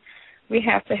moving. We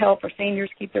have to help our seniors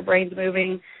keep their brains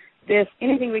moving.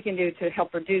 Anything we can do to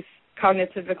help reduce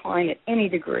cognitive decline at any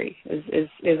degree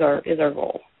is our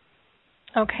goal.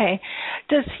 Okay.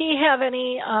 Does he have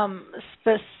any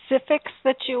specifics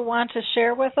that you want to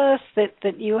share with us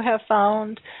that you have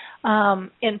found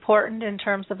important in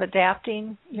terms of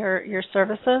adapting your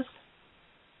services?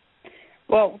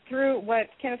 Well, through what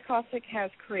Kenneth Kosick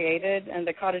has created, and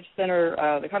the Cottage Center,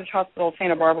 the Cottage Hospital of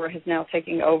Santa Barbara has now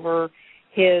taken over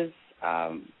his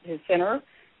center.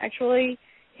 Actually,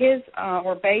 his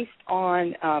were based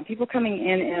on people coming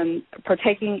in and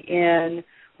partaking in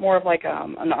more of like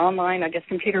an online,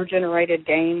 computer-generated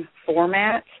game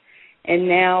format. And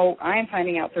now I'm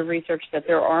finding out through research that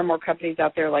there are more companies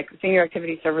out there, like Senior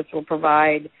Activity Service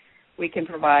we can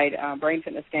provide brain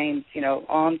fitness games,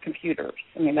 on computers.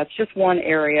 That's just one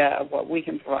area of what we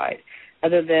can provide,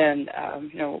 other than,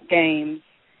 games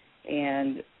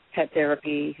and pet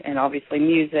therapy and obviously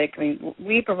music.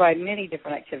 We provide many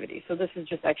different activities. So this is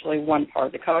just actually one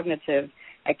part. The cognitive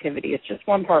activity is just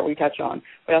one part we touch on.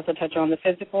 We also touch on the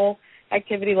physical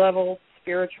activity level,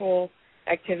 spiritual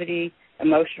activity,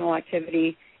 emotional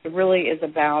activity. It really is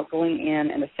about going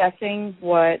in and assessing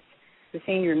what the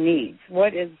senior needs.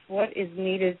 What is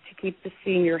needed to keep the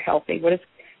senior healthy? What is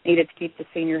needed to keep the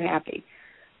senior happy?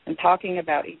 And talking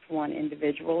about each one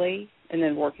individually and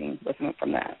then working with them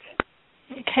from that.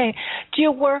 Okay. Do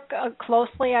you work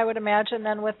closely, I would imagine,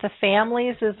 then with the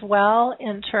families as well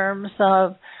in terms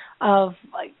of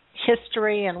like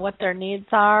history and what their needs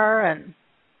are? And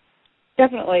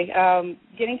definitely.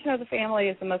 Getting to know the family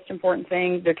is the most important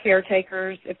thing. The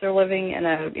caretakers, if they're living in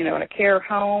a care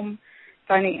home,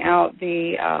 finding out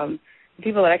the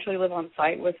people that actually live on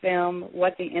site with them,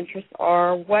 what the interests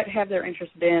are, what have their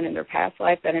interests been in their past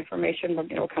life. That information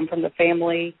will come from the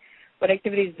family. What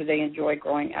activities did they enjoy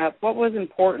growing up? What was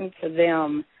important to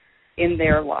them in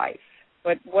their life?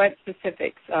 What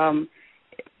specifics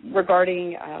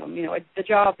regarding the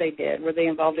job they did? Were they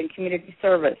involved in community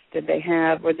service? Did they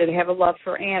have a love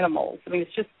for animals?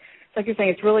 It's like you're saying,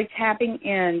 it's really tapping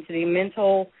into the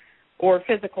mental or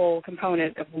physical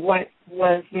component of what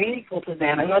was meaningful to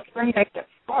them, and let's bring back that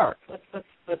spark.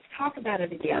 Let's talk about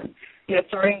it again.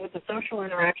 Starting with the social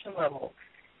interaction level,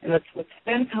 and let's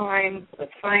spend time.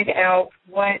 Let's find out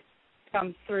what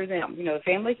comes through them. The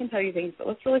family can tell you things, but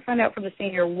let's really find out from the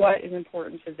senior what is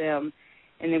important to them,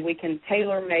 and then we can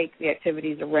tailor make the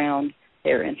activities around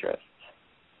their interests.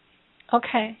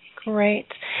 Okay, great.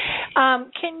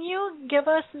 Can you give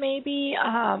us maybe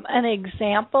an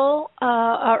example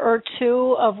or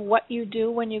two of what you do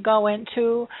when you go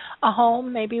into a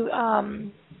home, maybe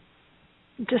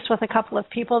just with a couple of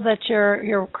people that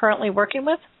you're currently working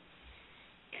with?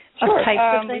 Sure.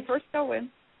 Types of things? We first go in.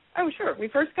 Oh, sure. We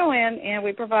first go in and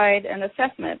we provide an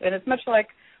assessment, and it's much like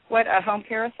what a home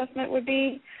care assessment would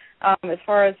be. As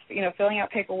far as, filling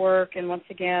out paperwork and, once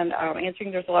again,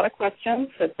 answering, there's a lot of questions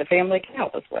that the family can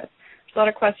help us with. There's a lot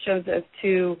of questions as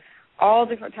to all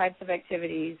different types of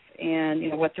activities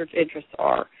and, what their interests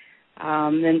are.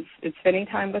 Then it's spending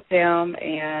time with them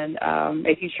and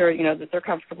making sure, that they're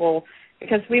comfortable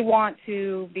because we want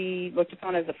to be looked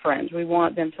upon as a friend. We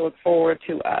want them to look forward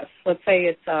to us. Let's say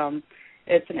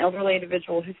it's an elderly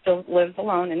individual who still lives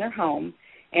alone in their home,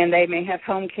 and they may have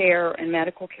home care and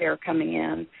medical care coming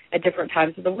in at different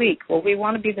times of the week. Well, we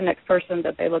want to be the next person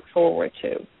that they look forward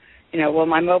to.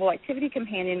 My mobile activity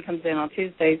companion comes in on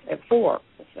Tuesdays at 4,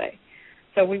 let's say.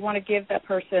 So we want to give that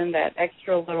person that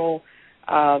extra little,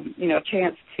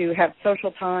 chance to have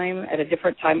social time at a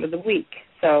different time of the week.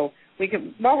 So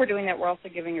while we're doing that, we're also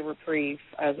giving a reprieve,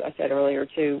 as I said earlier,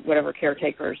 to whatever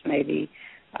caretakers may be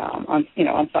on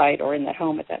site or in the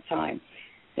home at that time.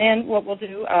 Then what we'll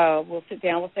do, we'll sit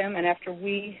down with them, and after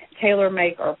we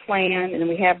tailor-make our plan and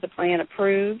we have the plan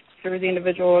approved through the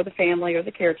individual or the family or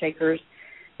the caretakers,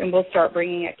 then we'll start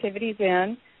bringing activities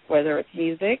in, whether it's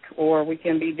music or we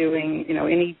can be doing,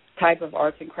 any type of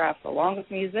arts and crafts along with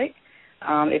music.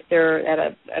 If they're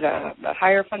at a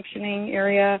higher functioning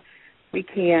area, we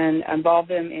can involve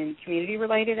them in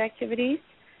community-related activities.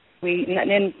 And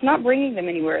it's not bringing them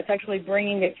anywhere. It's actually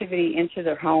bringing the activity into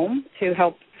their home to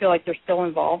help feel like they're still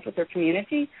involved with their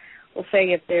community. We'll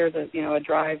say if there's a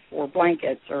drive for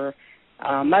blankets or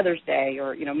Mother's Day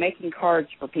or, making cards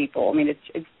for people. I mean,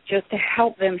 it's just to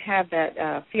help them have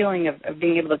that feeling of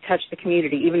being able to touch the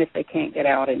community, even if they can't get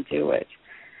out and do it.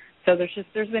 So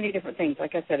there's many different things.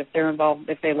 Like I said, if they're involved,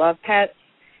 if they love pets,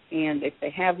 and if they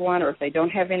have one or if they don't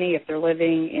have any, if they're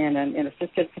living in an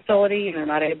assisted facility and they're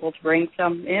not able to bring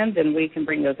some in, then we can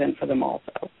bring those in for them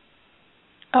also.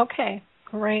 Okay,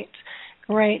 great.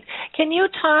 Can you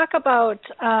talk about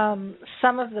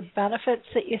some of the benefits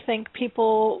that you think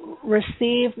people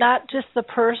receive, not just the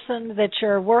person that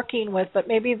you're working with, but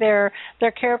maybe their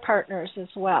care partners as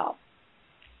well?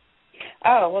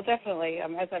 Oh, well, definitely.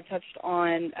 As I've touched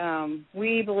on,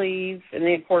 we believe in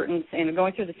the importance, and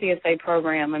going through the CSA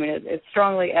program, it's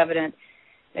strongly evident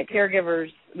that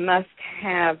caregivers must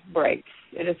have breaks.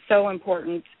 It is so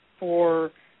important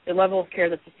for the level of care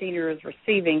that the senior is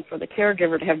receiving for the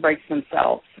caregiver to have breaks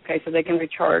themselves, so they can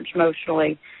recharge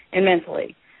emotionally and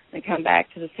mentally and come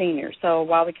back to the senior. So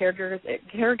while the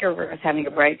caregiver is having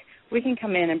a break, we can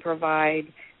come in and provide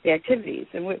the activities.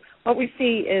 And what we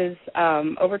see is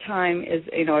over time is,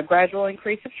 a gradual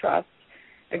increase of trust,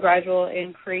 a gradual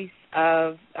increase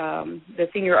of the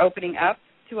senior opening up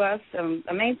to us.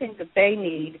 The main thing that they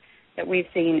need that we've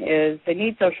seen is they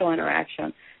need social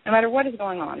interaction. No matter what is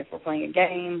going on, if we're playing a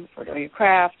game, if we're doing a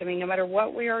craft, no matter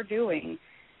what we are doing,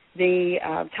 the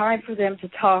time for them to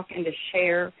talk and to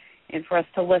share and for us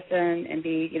to listen and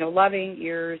be, loving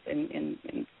ears and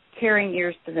caring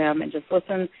ears to them and just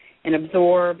listen and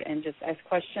absorb and just ask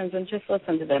questions and just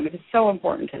listen to them. It is so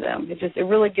important to them. It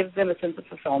really gives them a sense of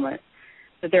fulfillment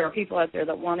that there are people out there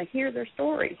that want to hear their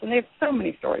stories, and they have so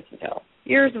many stories to tell,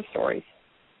 years of stories,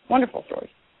 wonderful stories.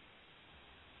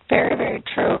 Very, very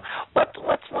true.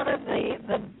 What's one of the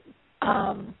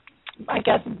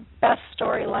best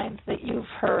storylines that you've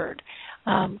heard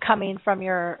coming from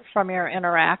your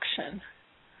interaction?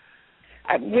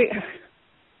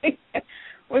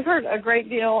 We've heard a great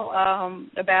deal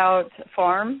about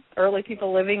early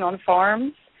people living on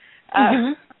farms,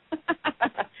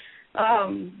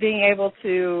 being able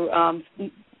to,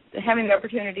 having the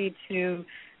opportunity to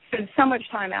spend so much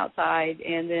time outside,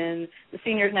 and then the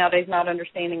seniors nowadays not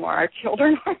understanding why our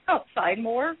children are outside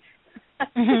more.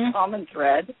 A common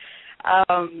thread.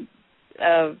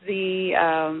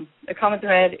 The common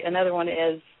thread, another one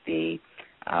is the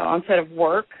onset of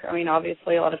work.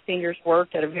 Obviously a lot of seniors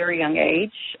worked at a very young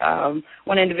age.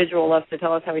 One individual loves to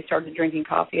tell us how he started drinking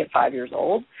coffee at 5 years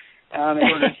old in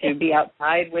order to be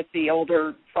outside with the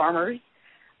older farmers.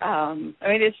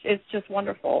 It's just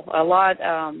wonderful. A lot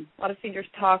of seniors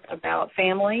talk about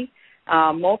family,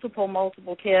 multiple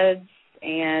kids,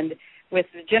 and with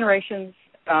the generations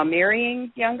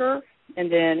marrying younger and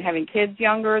then having kids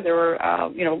younger, there were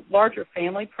larger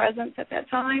family presence at that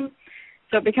time.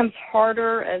 So it becomes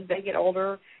harder as they get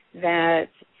older that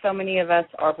so many of us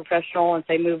are professional and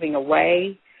say moving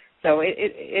away. So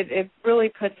it really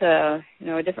puts a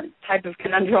different type of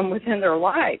conundrum within their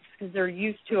lives because they're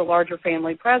used to a larger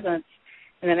family presence.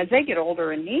 And then as they get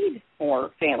older and need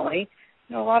more family,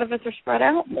 a lot of us are spread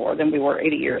out more than we were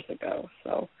 80 years ago.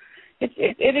 So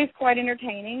it is quite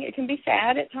entertaining. It can be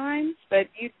sad at times, but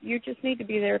you just need to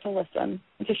be there to listen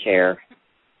and to share.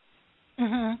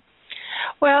 Mm-hmm.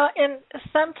 Well, and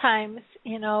sometimes,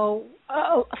 so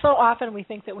often we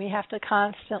think that we have to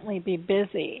constantly be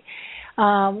busy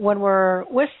when we're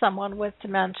with someone with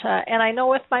dementia. And I know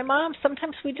with my mom,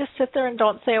 sometimes we just sit there and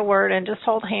don't say a word and just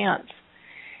hold hands.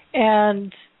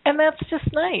 And that's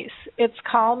just nice. It's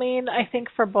calming, I think,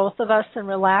 for both of us and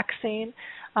relaxing.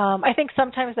 I think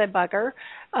sometimes I bug her,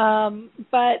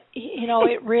 but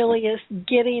it really is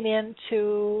getting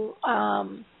into a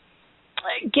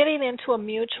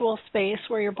mutual space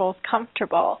where you're both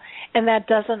comfortable, and that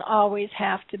doesn't always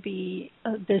have to be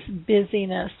this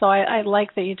busyness. So I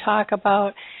like that you talk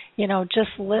about, just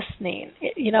listening,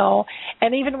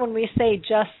 and even when we say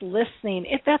just listening,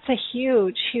 that's a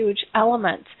huge, huge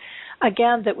element,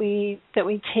 again, that we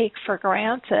take for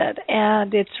granted,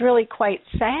 and it's really quite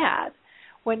sad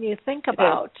when you think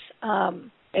about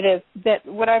it is that.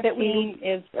 What I've seen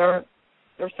is there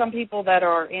are some people that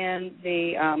are in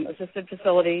the assisted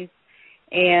facilities,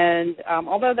 and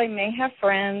although they may have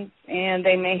friends and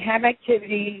they may have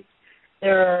activities,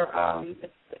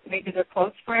 maybe they're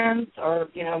close friends, or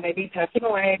maybe passing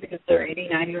away because they're 80,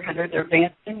 90, or 100, they're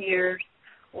advanced in years,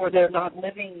 or they're not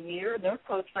living near their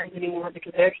close friends anymore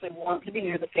because they actually want to be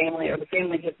near the family, or the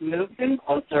family has moved them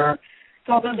closer.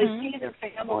 So although they see their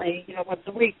family, once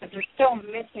a week, but they're still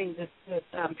missing this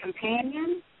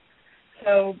companion.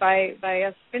 So by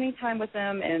us spending time with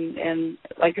them and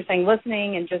like you're saying,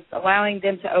 listening and just allowing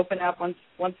them to open up once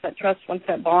that trust, once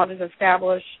that bond is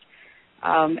established,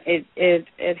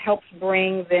 it helps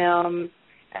bring them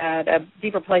at a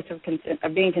deeper place of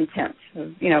being content,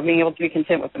 being able to be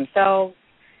content with themselves.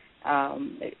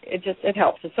 It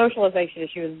helps. The socialization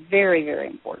issue is very, very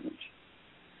important.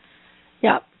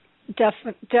 Yeah,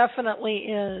 definitely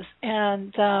is.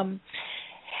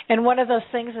 And one of those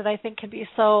things that I think can be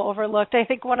so overlooked, I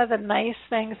think one of the nice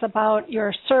things about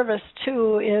your service,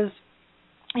 too, is,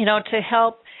 to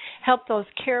help those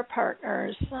care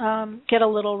partners get a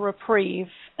little reprieve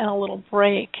and a little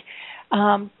break,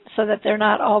 so that they're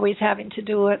not always having to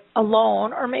do it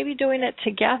alone, or maybe doing it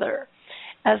together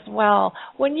as well.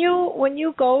 When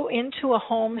you go into a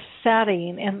home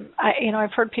setting, and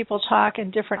I've heard people talk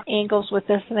in different angles with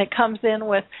this, and it comes in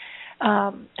with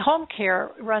home care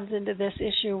runs into this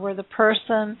issue where the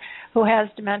person who has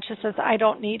dementia says, I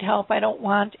don't need help, I don't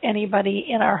want anybody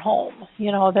in our home.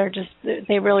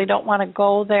 They really don't want to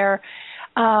go there.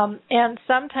 And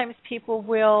sometimes people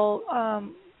will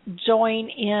join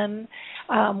in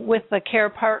with the care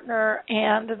partner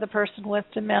and the person with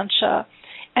dementia.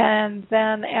 And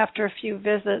then after a few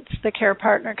visits, the care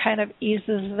partner kind of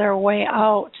eases their way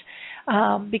out.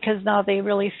 Because now they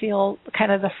really feel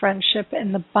kind of the friendship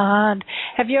and the bond.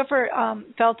 Have you ever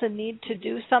felt a need to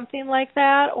do something like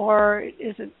that, or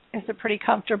is it pretty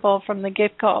comfortable from the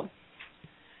get-go?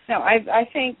 No, I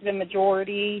think the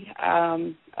majority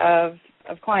of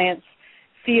clients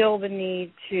feel the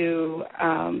need to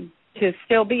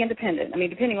still be independent. I mean,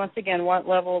 depending once again what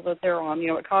level that they're on,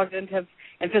 what cognitive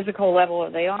and physical level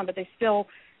are they on, but they still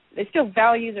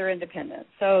value their independence.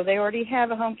 So they already have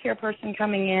a home care person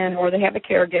coming in, or they have a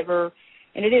caregiver,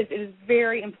 and it is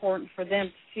very important for them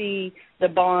to see the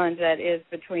bond that is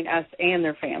between us and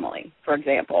their family, for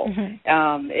example.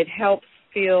 Mm-hmm. It helps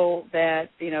feel that,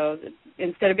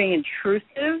 instead of being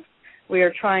intrusive, we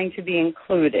are trying to be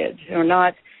included. We're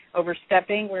not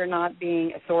overstepping. We're not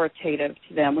being authoritative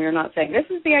to them. We are not saying, this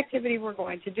is the activity we're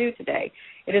going to do today.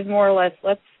 It is more or less,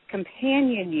 let's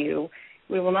companion you.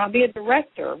 We will not be a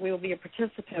director. We will be a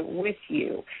participant with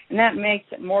you. And that makes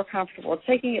it more comfortable. It's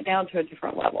taking it down to a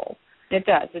different level. It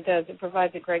does. It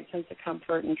provides a great sense of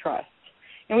comfort and trust.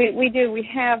 And we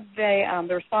have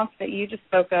the response that you just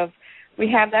spoke of. We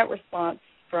have that response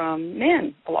from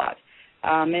men a lot.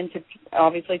 Men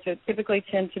typically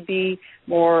tend to be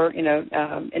more,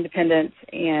 independent,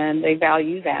 and they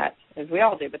value that, as we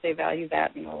all do, but they value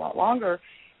that, a lot longer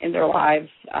in their lives.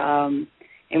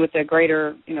 And with a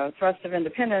greater, thrust of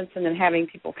independence, and then having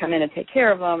people come in and take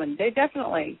care of them, and they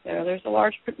definitely, there's a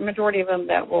large majority of them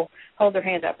that will hold their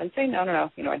hand up and say, no, I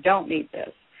don't need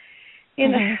this.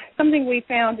 And something we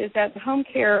found is that the home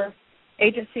care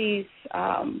agencies,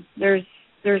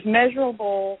 there's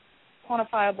measurable,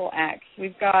 quantifiable acts.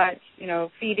 We've got,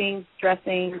 feeding,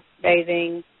 dressing,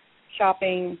 bathing,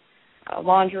 shopping,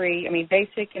 laundry. I mean,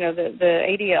 basic, the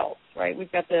ADLs. Right,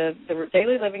 we've got the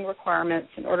daily living requirements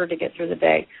in order to get through the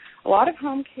day. A lot of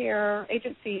home care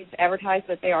agencies advertise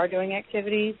that they are doing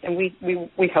activities, and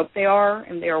we hope they are,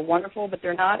 and they are wonderful, but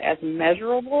they're not as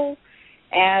measurable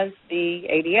as the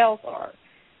ADLs are.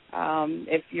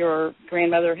 If your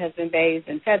grandmother has been bathed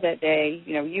and fed that day,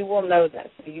 you will know this.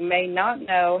 So you may not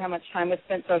know how much time was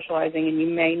spent socializing, and you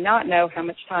may not know how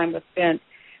much time was spent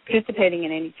participating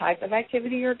in any type of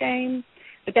activity or game,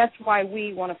 but that's why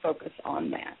we want to focus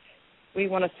on that. We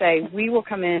want to say, we will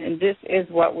come in and this is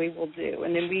what we will do.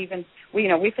 And then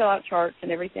we fill out charts,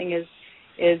 and everything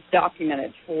is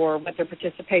documented for what their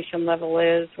participation level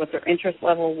is, what their interest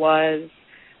level was.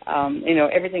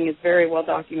 Everything is very well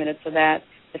documented so that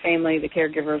the family, the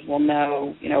caregivers will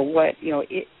know, what,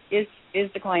 is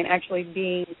the client actually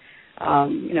being,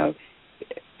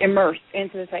 immersed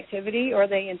into this activity, or are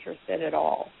they interested at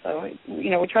all? So,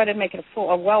 we try to make it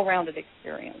a well-rounded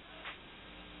experience.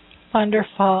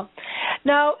 Wonderful.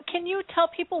 Now, can you tell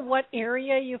people what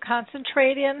area you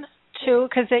concentrate in, too?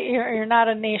 Because you're not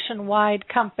a nationwide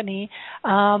company,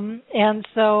 and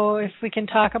so if we can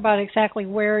talk about exactly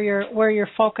where your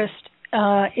focus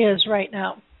is right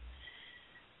now.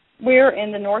 We're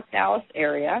in the North Dallas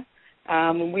area.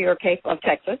 We are capable of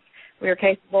Texas. We are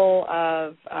capable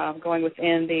of going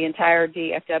within the entire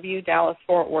DFW,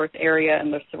 Dallas-Fort Worth area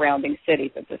and the surrounding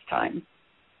cities at this time.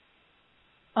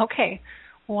 Okay,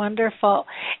 wonderful.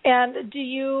 And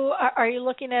are you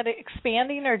looking at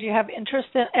expanding, or do you have interest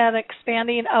in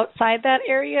expanding outside that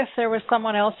area if there was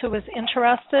someone else who was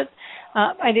interested?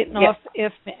 I didn't know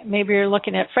if maybe you're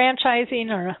looking at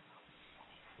franchising or...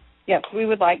 Yes, we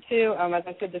would like to. As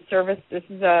I said, this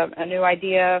is a new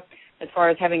idea as far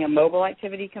as having a mobile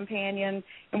activity companion.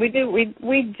 And we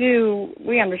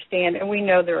understand, and we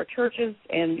know there are churches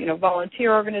and,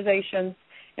 volunteer organizations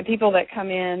and people that come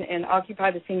in and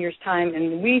occupy the seniors' time,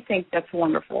 and we think that's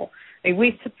wonderful. I mean,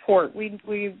 we support. We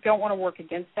don't want to work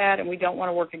against that, and we don't want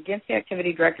to work against the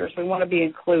activity directors. We want to be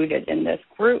included in this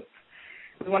group.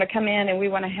 We want to come in and we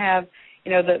want to have,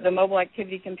 the mobile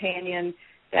activity companion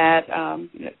that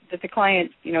the client,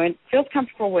 feels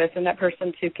comfortable with, and that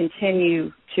person to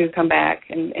continue to come back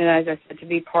and as I said, to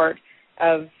be part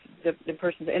of the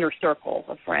person's inner circle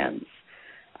of friends.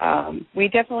 We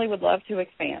definitely would love to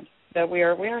expand, but we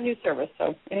are a new service,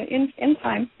 so in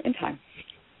time.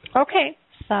 Okay,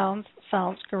 sounds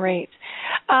great.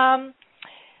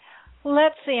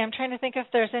 Let's see. I'm trying to think if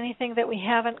there's anything that we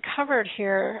haven't covered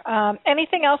here.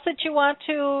 Anything else that you want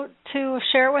to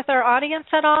share with our audience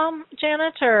at all,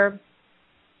 Janet? Or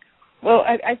well,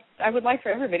 I would like for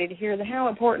everybody to hear how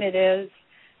important it is,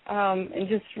 and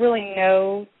just really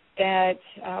know that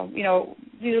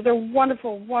they're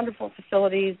wonderful, wonderful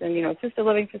facilities, and assisted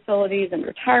living facilities and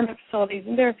retirement facilities,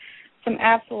 and there are some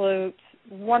absolute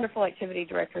wonderful activity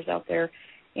directors out there,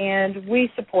 and we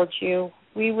support you.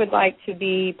 We would like to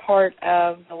be part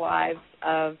of the lives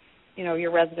of,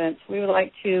 your residents. We would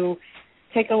like to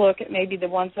take a look at maybe the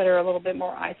ones that are a little bit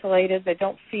more isolated, that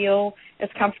don't feel as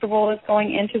comfortable as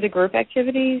going into the group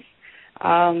activities.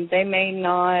 They may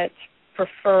not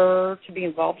prefer to be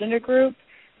involved in a group.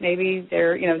 Maybe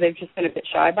they've just been a bit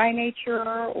shy by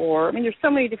nature, or, there's so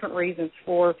many different reasons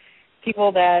for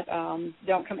people that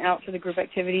don't come out to the group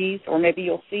activities, or maybe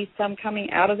you'll see some coming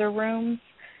out of their rooms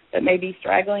that may be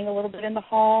straggling a little bit in the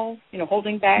hall,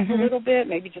 holding back a little bit,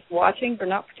 maybe just watching but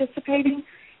not participating.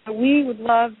 So we would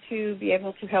love to be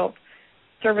able to help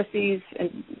service these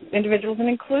individuals and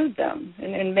include them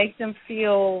and make them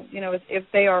feel, as if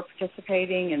they are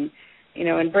participating,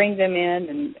 and bring them in.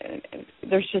 And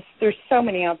there's so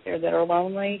many out there that are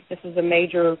lonely. This is a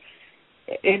major,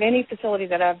 in any facility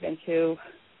that I've been to,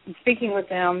 and speaking with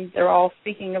them, they're all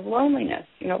speaking of loneliness.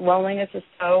 Loneliness is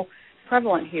so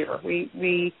prevalent here.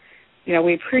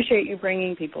 We appreciate you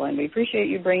bringing people in. We appreciate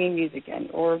you bringing music in,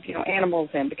 or animals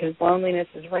in, because loneliness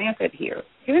is rampant here.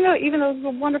 Even though it's a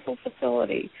wonderful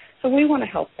facility, so we want to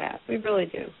help that. We really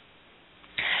do.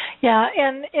 Yeah,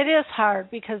 and it is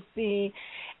hard because the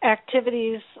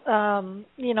activities,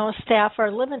 staff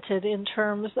are limited in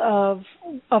terms of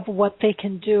what they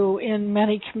can do in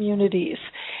many communities.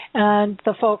 And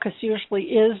the focus usually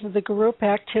is the group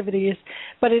activities,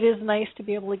 but it is nice to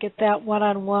be able to get that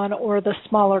one-on-one or the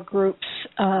smaller groups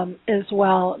as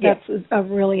well. Yes. That's a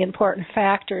really important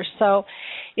factor. So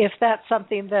if that's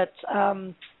something that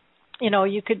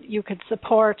you could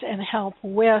support and help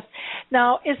with.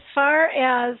 Now, as far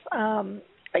as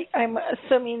I'm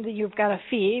assuming that you've got a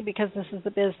fee because this is a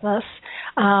business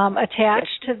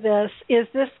attached to this. Is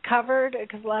this covered?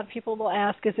 Because a lot of people will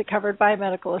ask, is it covered by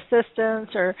medical assistance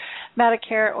or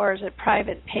Medicare, or is it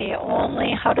private pay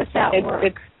only? How does that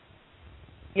work?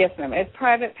 Yes, ma'am. It's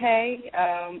private pay.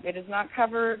 It is not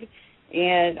covered.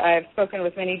 And I've spoken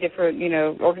with many different,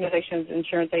 organizations,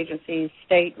 insurance agencies,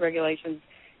 state regulations,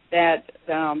 that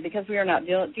because we are not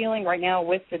dealing right now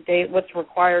with what's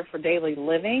required for daily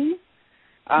living,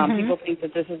 people think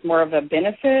that this is more of a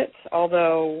benefit,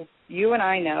 although you and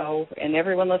I know, and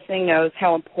everyone listening knows,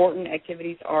 how important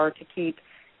activities are to keep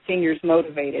seniors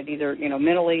motivated, either,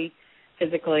 mentally,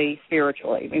 physically,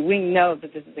 spiritually. We know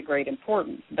that this is a great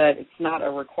importance, but it's not a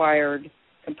required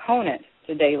component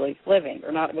to daily living,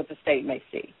 or not what the state may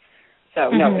see.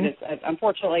 So, no, it is.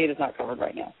 Unfortunately, it is not covered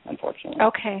right now, unfortunately.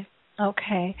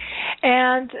 Okay.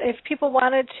 And if people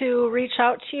wanted to reach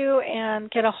out to you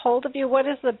and get a hold of you, what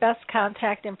is the best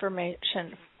contact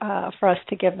information for us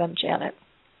to give them, Janet?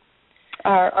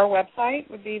 Our website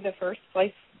would be the first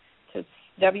place. It's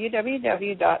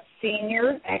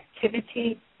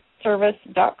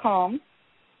www.senioractivityservice.com.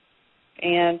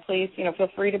 And please, feel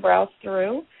free to browse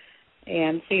through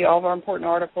and see all of our important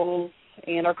articles.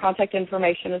 And our contact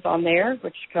information is on there,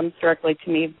 which comes directly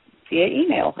to me via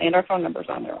email, and our phone number's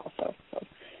on there also. So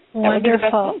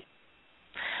wonderful.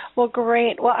 Well,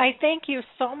 great. Well, I thank you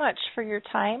so much for your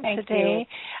time today.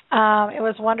 It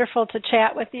was wonderful to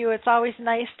chat with you. It's always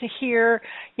nice to hear,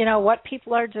 what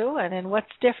people are doing and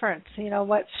what's different,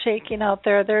 what's shaking out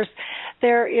there.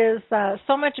 There is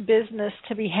so much business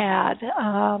to be had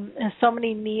and so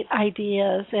many neat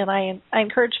ideas, and I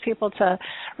encourage people to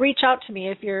reach out to me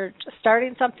if you're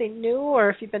starting something new or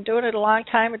if you've been doing it a long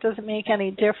time. It doesn't make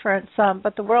any difference,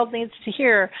 but the world needs to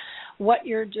hear what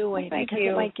you're doing, because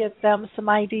it might give them some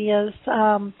ideas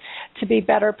to be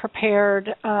better prepared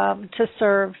to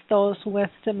serve those with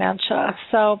dementia.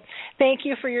 So thank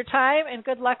you for your time, and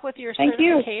good luck with your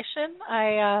certification.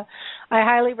 I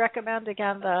highly recommend,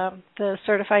 again, the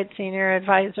Certified Senior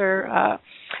Advisor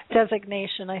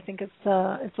designation. I think it's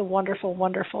a wonderful,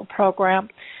 wonderful program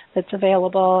that's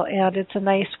available, and it's a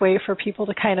nice way for people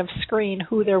to kind of screen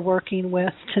who they're working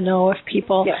with to know if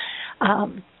people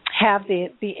have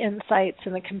the insights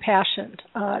and the compassion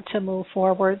to move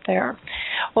forward there.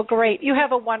 Well, great. You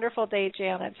have a wonderful day,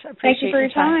 Janet. Thank you for your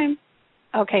time.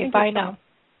 Okay, bye now.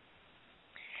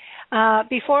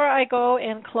 Before I go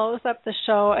and close up the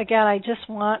show, again, I just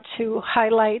want to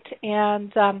highlight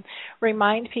and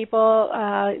remind people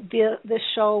this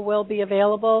show will be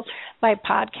available by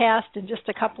podcast in just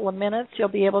a couple of minutes. You'll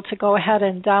be able to go ahead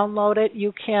and download it.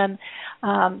 You can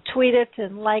tweet it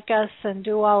and like us and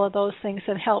do all of those things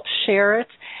and help share it,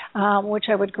 which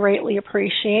I would greatly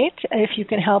appreciate if you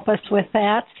can help us with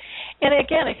that. And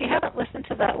again, if you haven't listened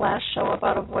to that last show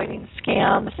about avoiding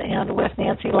scams and with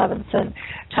Nancy Levinson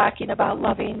talking about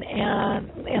loving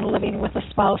and living with a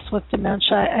spouse with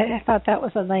dementia, I thought that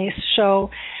was a nice show.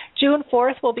 June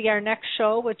 4th will be our next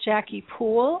show with Jackie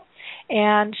Poole,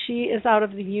 and she is out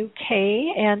of the UK,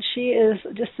 and she is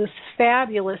just this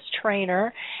fabulous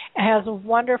trainer, has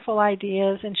wonderful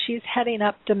ideas, and she's heading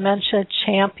up Dementia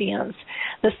Champions.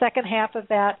 The second half of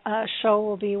that show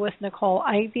will be with Nicole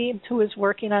Ivey, who is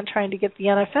working on trying to get the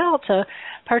NFL to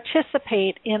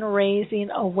participate in raising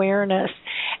awareness.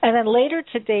 And then later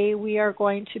today, we are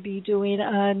going to be doing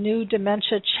a new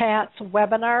Dementia Chats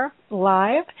webinar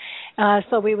live.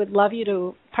 So we would love you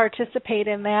to participate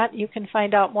in that. You can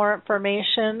find out more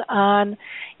information on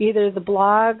either the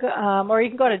blog or you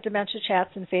can go to Dementia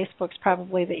Chats, and Facebook's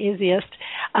probably the easiest,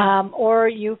 or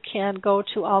you can go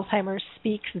to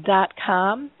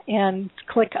alzheimersspeaks.com and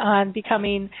click on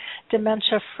Becoming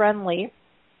Dementia Friendly,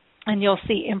 and you'll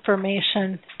see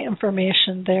information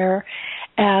there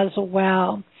as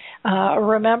well.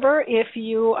 Remember, if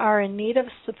you are in need of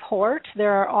support,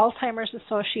 there are Alzheimer's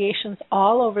associations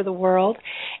all over the world,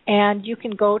 and you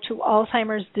can go to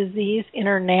Alzheimer's Disease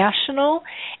International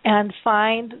and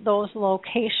find those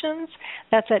locations.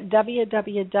 That's at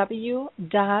www.co.uk.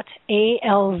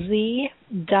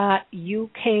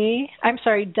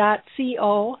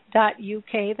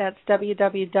 That's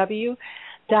www.alz.co.uk.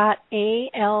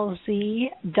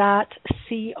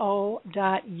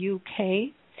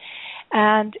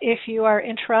 And if you are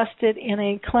interested in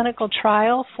a clinical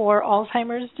trial for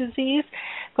Alzheimer's disease,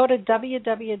 go to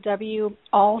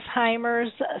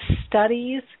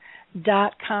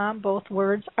www.alzheimersstudies.com. Both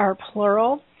words are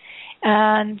plural.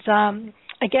 And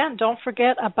again, don't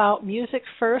forget about Music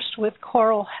First with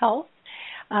Choral Health,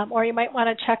 or you might want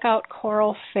to check out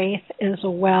Choral Faith as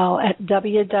well at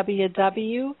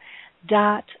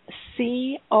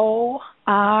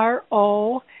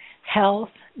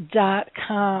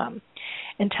www.corohealth.com.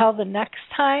 Until the next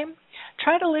time,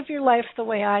 try to live your life the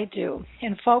way I do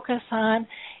and focus on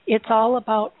it's all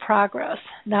about progress,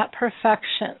 not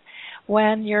perfection,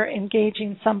 when you're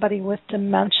engaging somebody with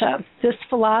dementia. This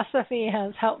philosophy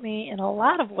has helped me in a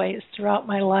lot of ways throughout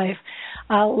my life.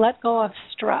 Let go of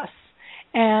stress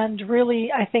and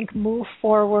really, I think, move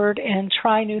forward and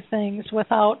try new things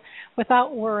without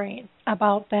worrying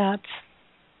about that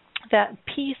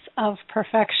piece of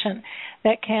perfection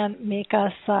that can make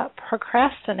us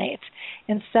procrastinate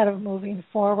instead of moving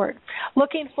forward.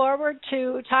 Looking forward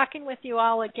to talking with you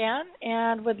all again,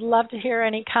 and would love to hear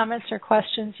any comments or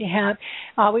questions you have.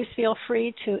 Always feel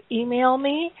free to email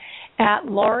me at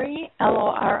Lori,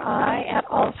 Lori, at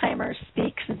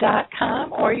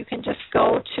alzheimersspeaks.com, or you can just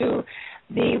go to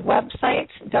the website,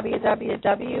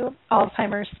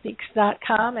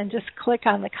 www.alzheimersspeaks.com, and just click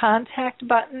on the contact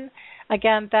button.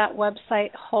 Again, that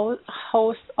website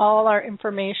hosts all our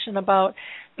information about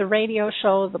the radio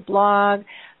show, the blog,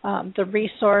 the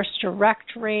resource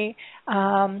directory,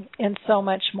 and so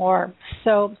much more.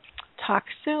 So talk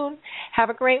soon. Have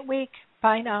a great week.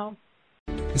 Bye now.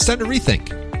 It's time to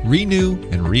rethink, renew,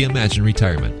 and reimagine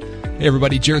retirement. Hey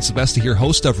everybody, Jared Sebesta here,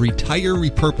 host of Retire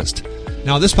Repurposed.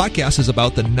 Now, this podcast is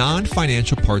about the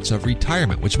non-financial parts of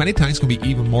retirement, which many times can be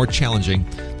even more challenging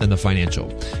than the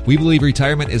financial. We believe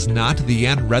retirement is not the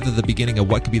end, rather the beginning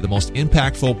of what could be the most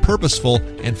impactful, purposeful,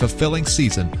 and fulfilling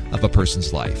season of a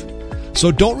person's life.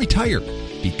 So don't retire,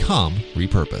 become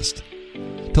repurposed.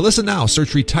 To listen now,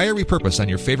 search Retire Repurposed on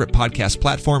your favorite podcast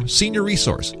platform, Senior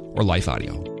Resource, or Life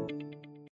Audio.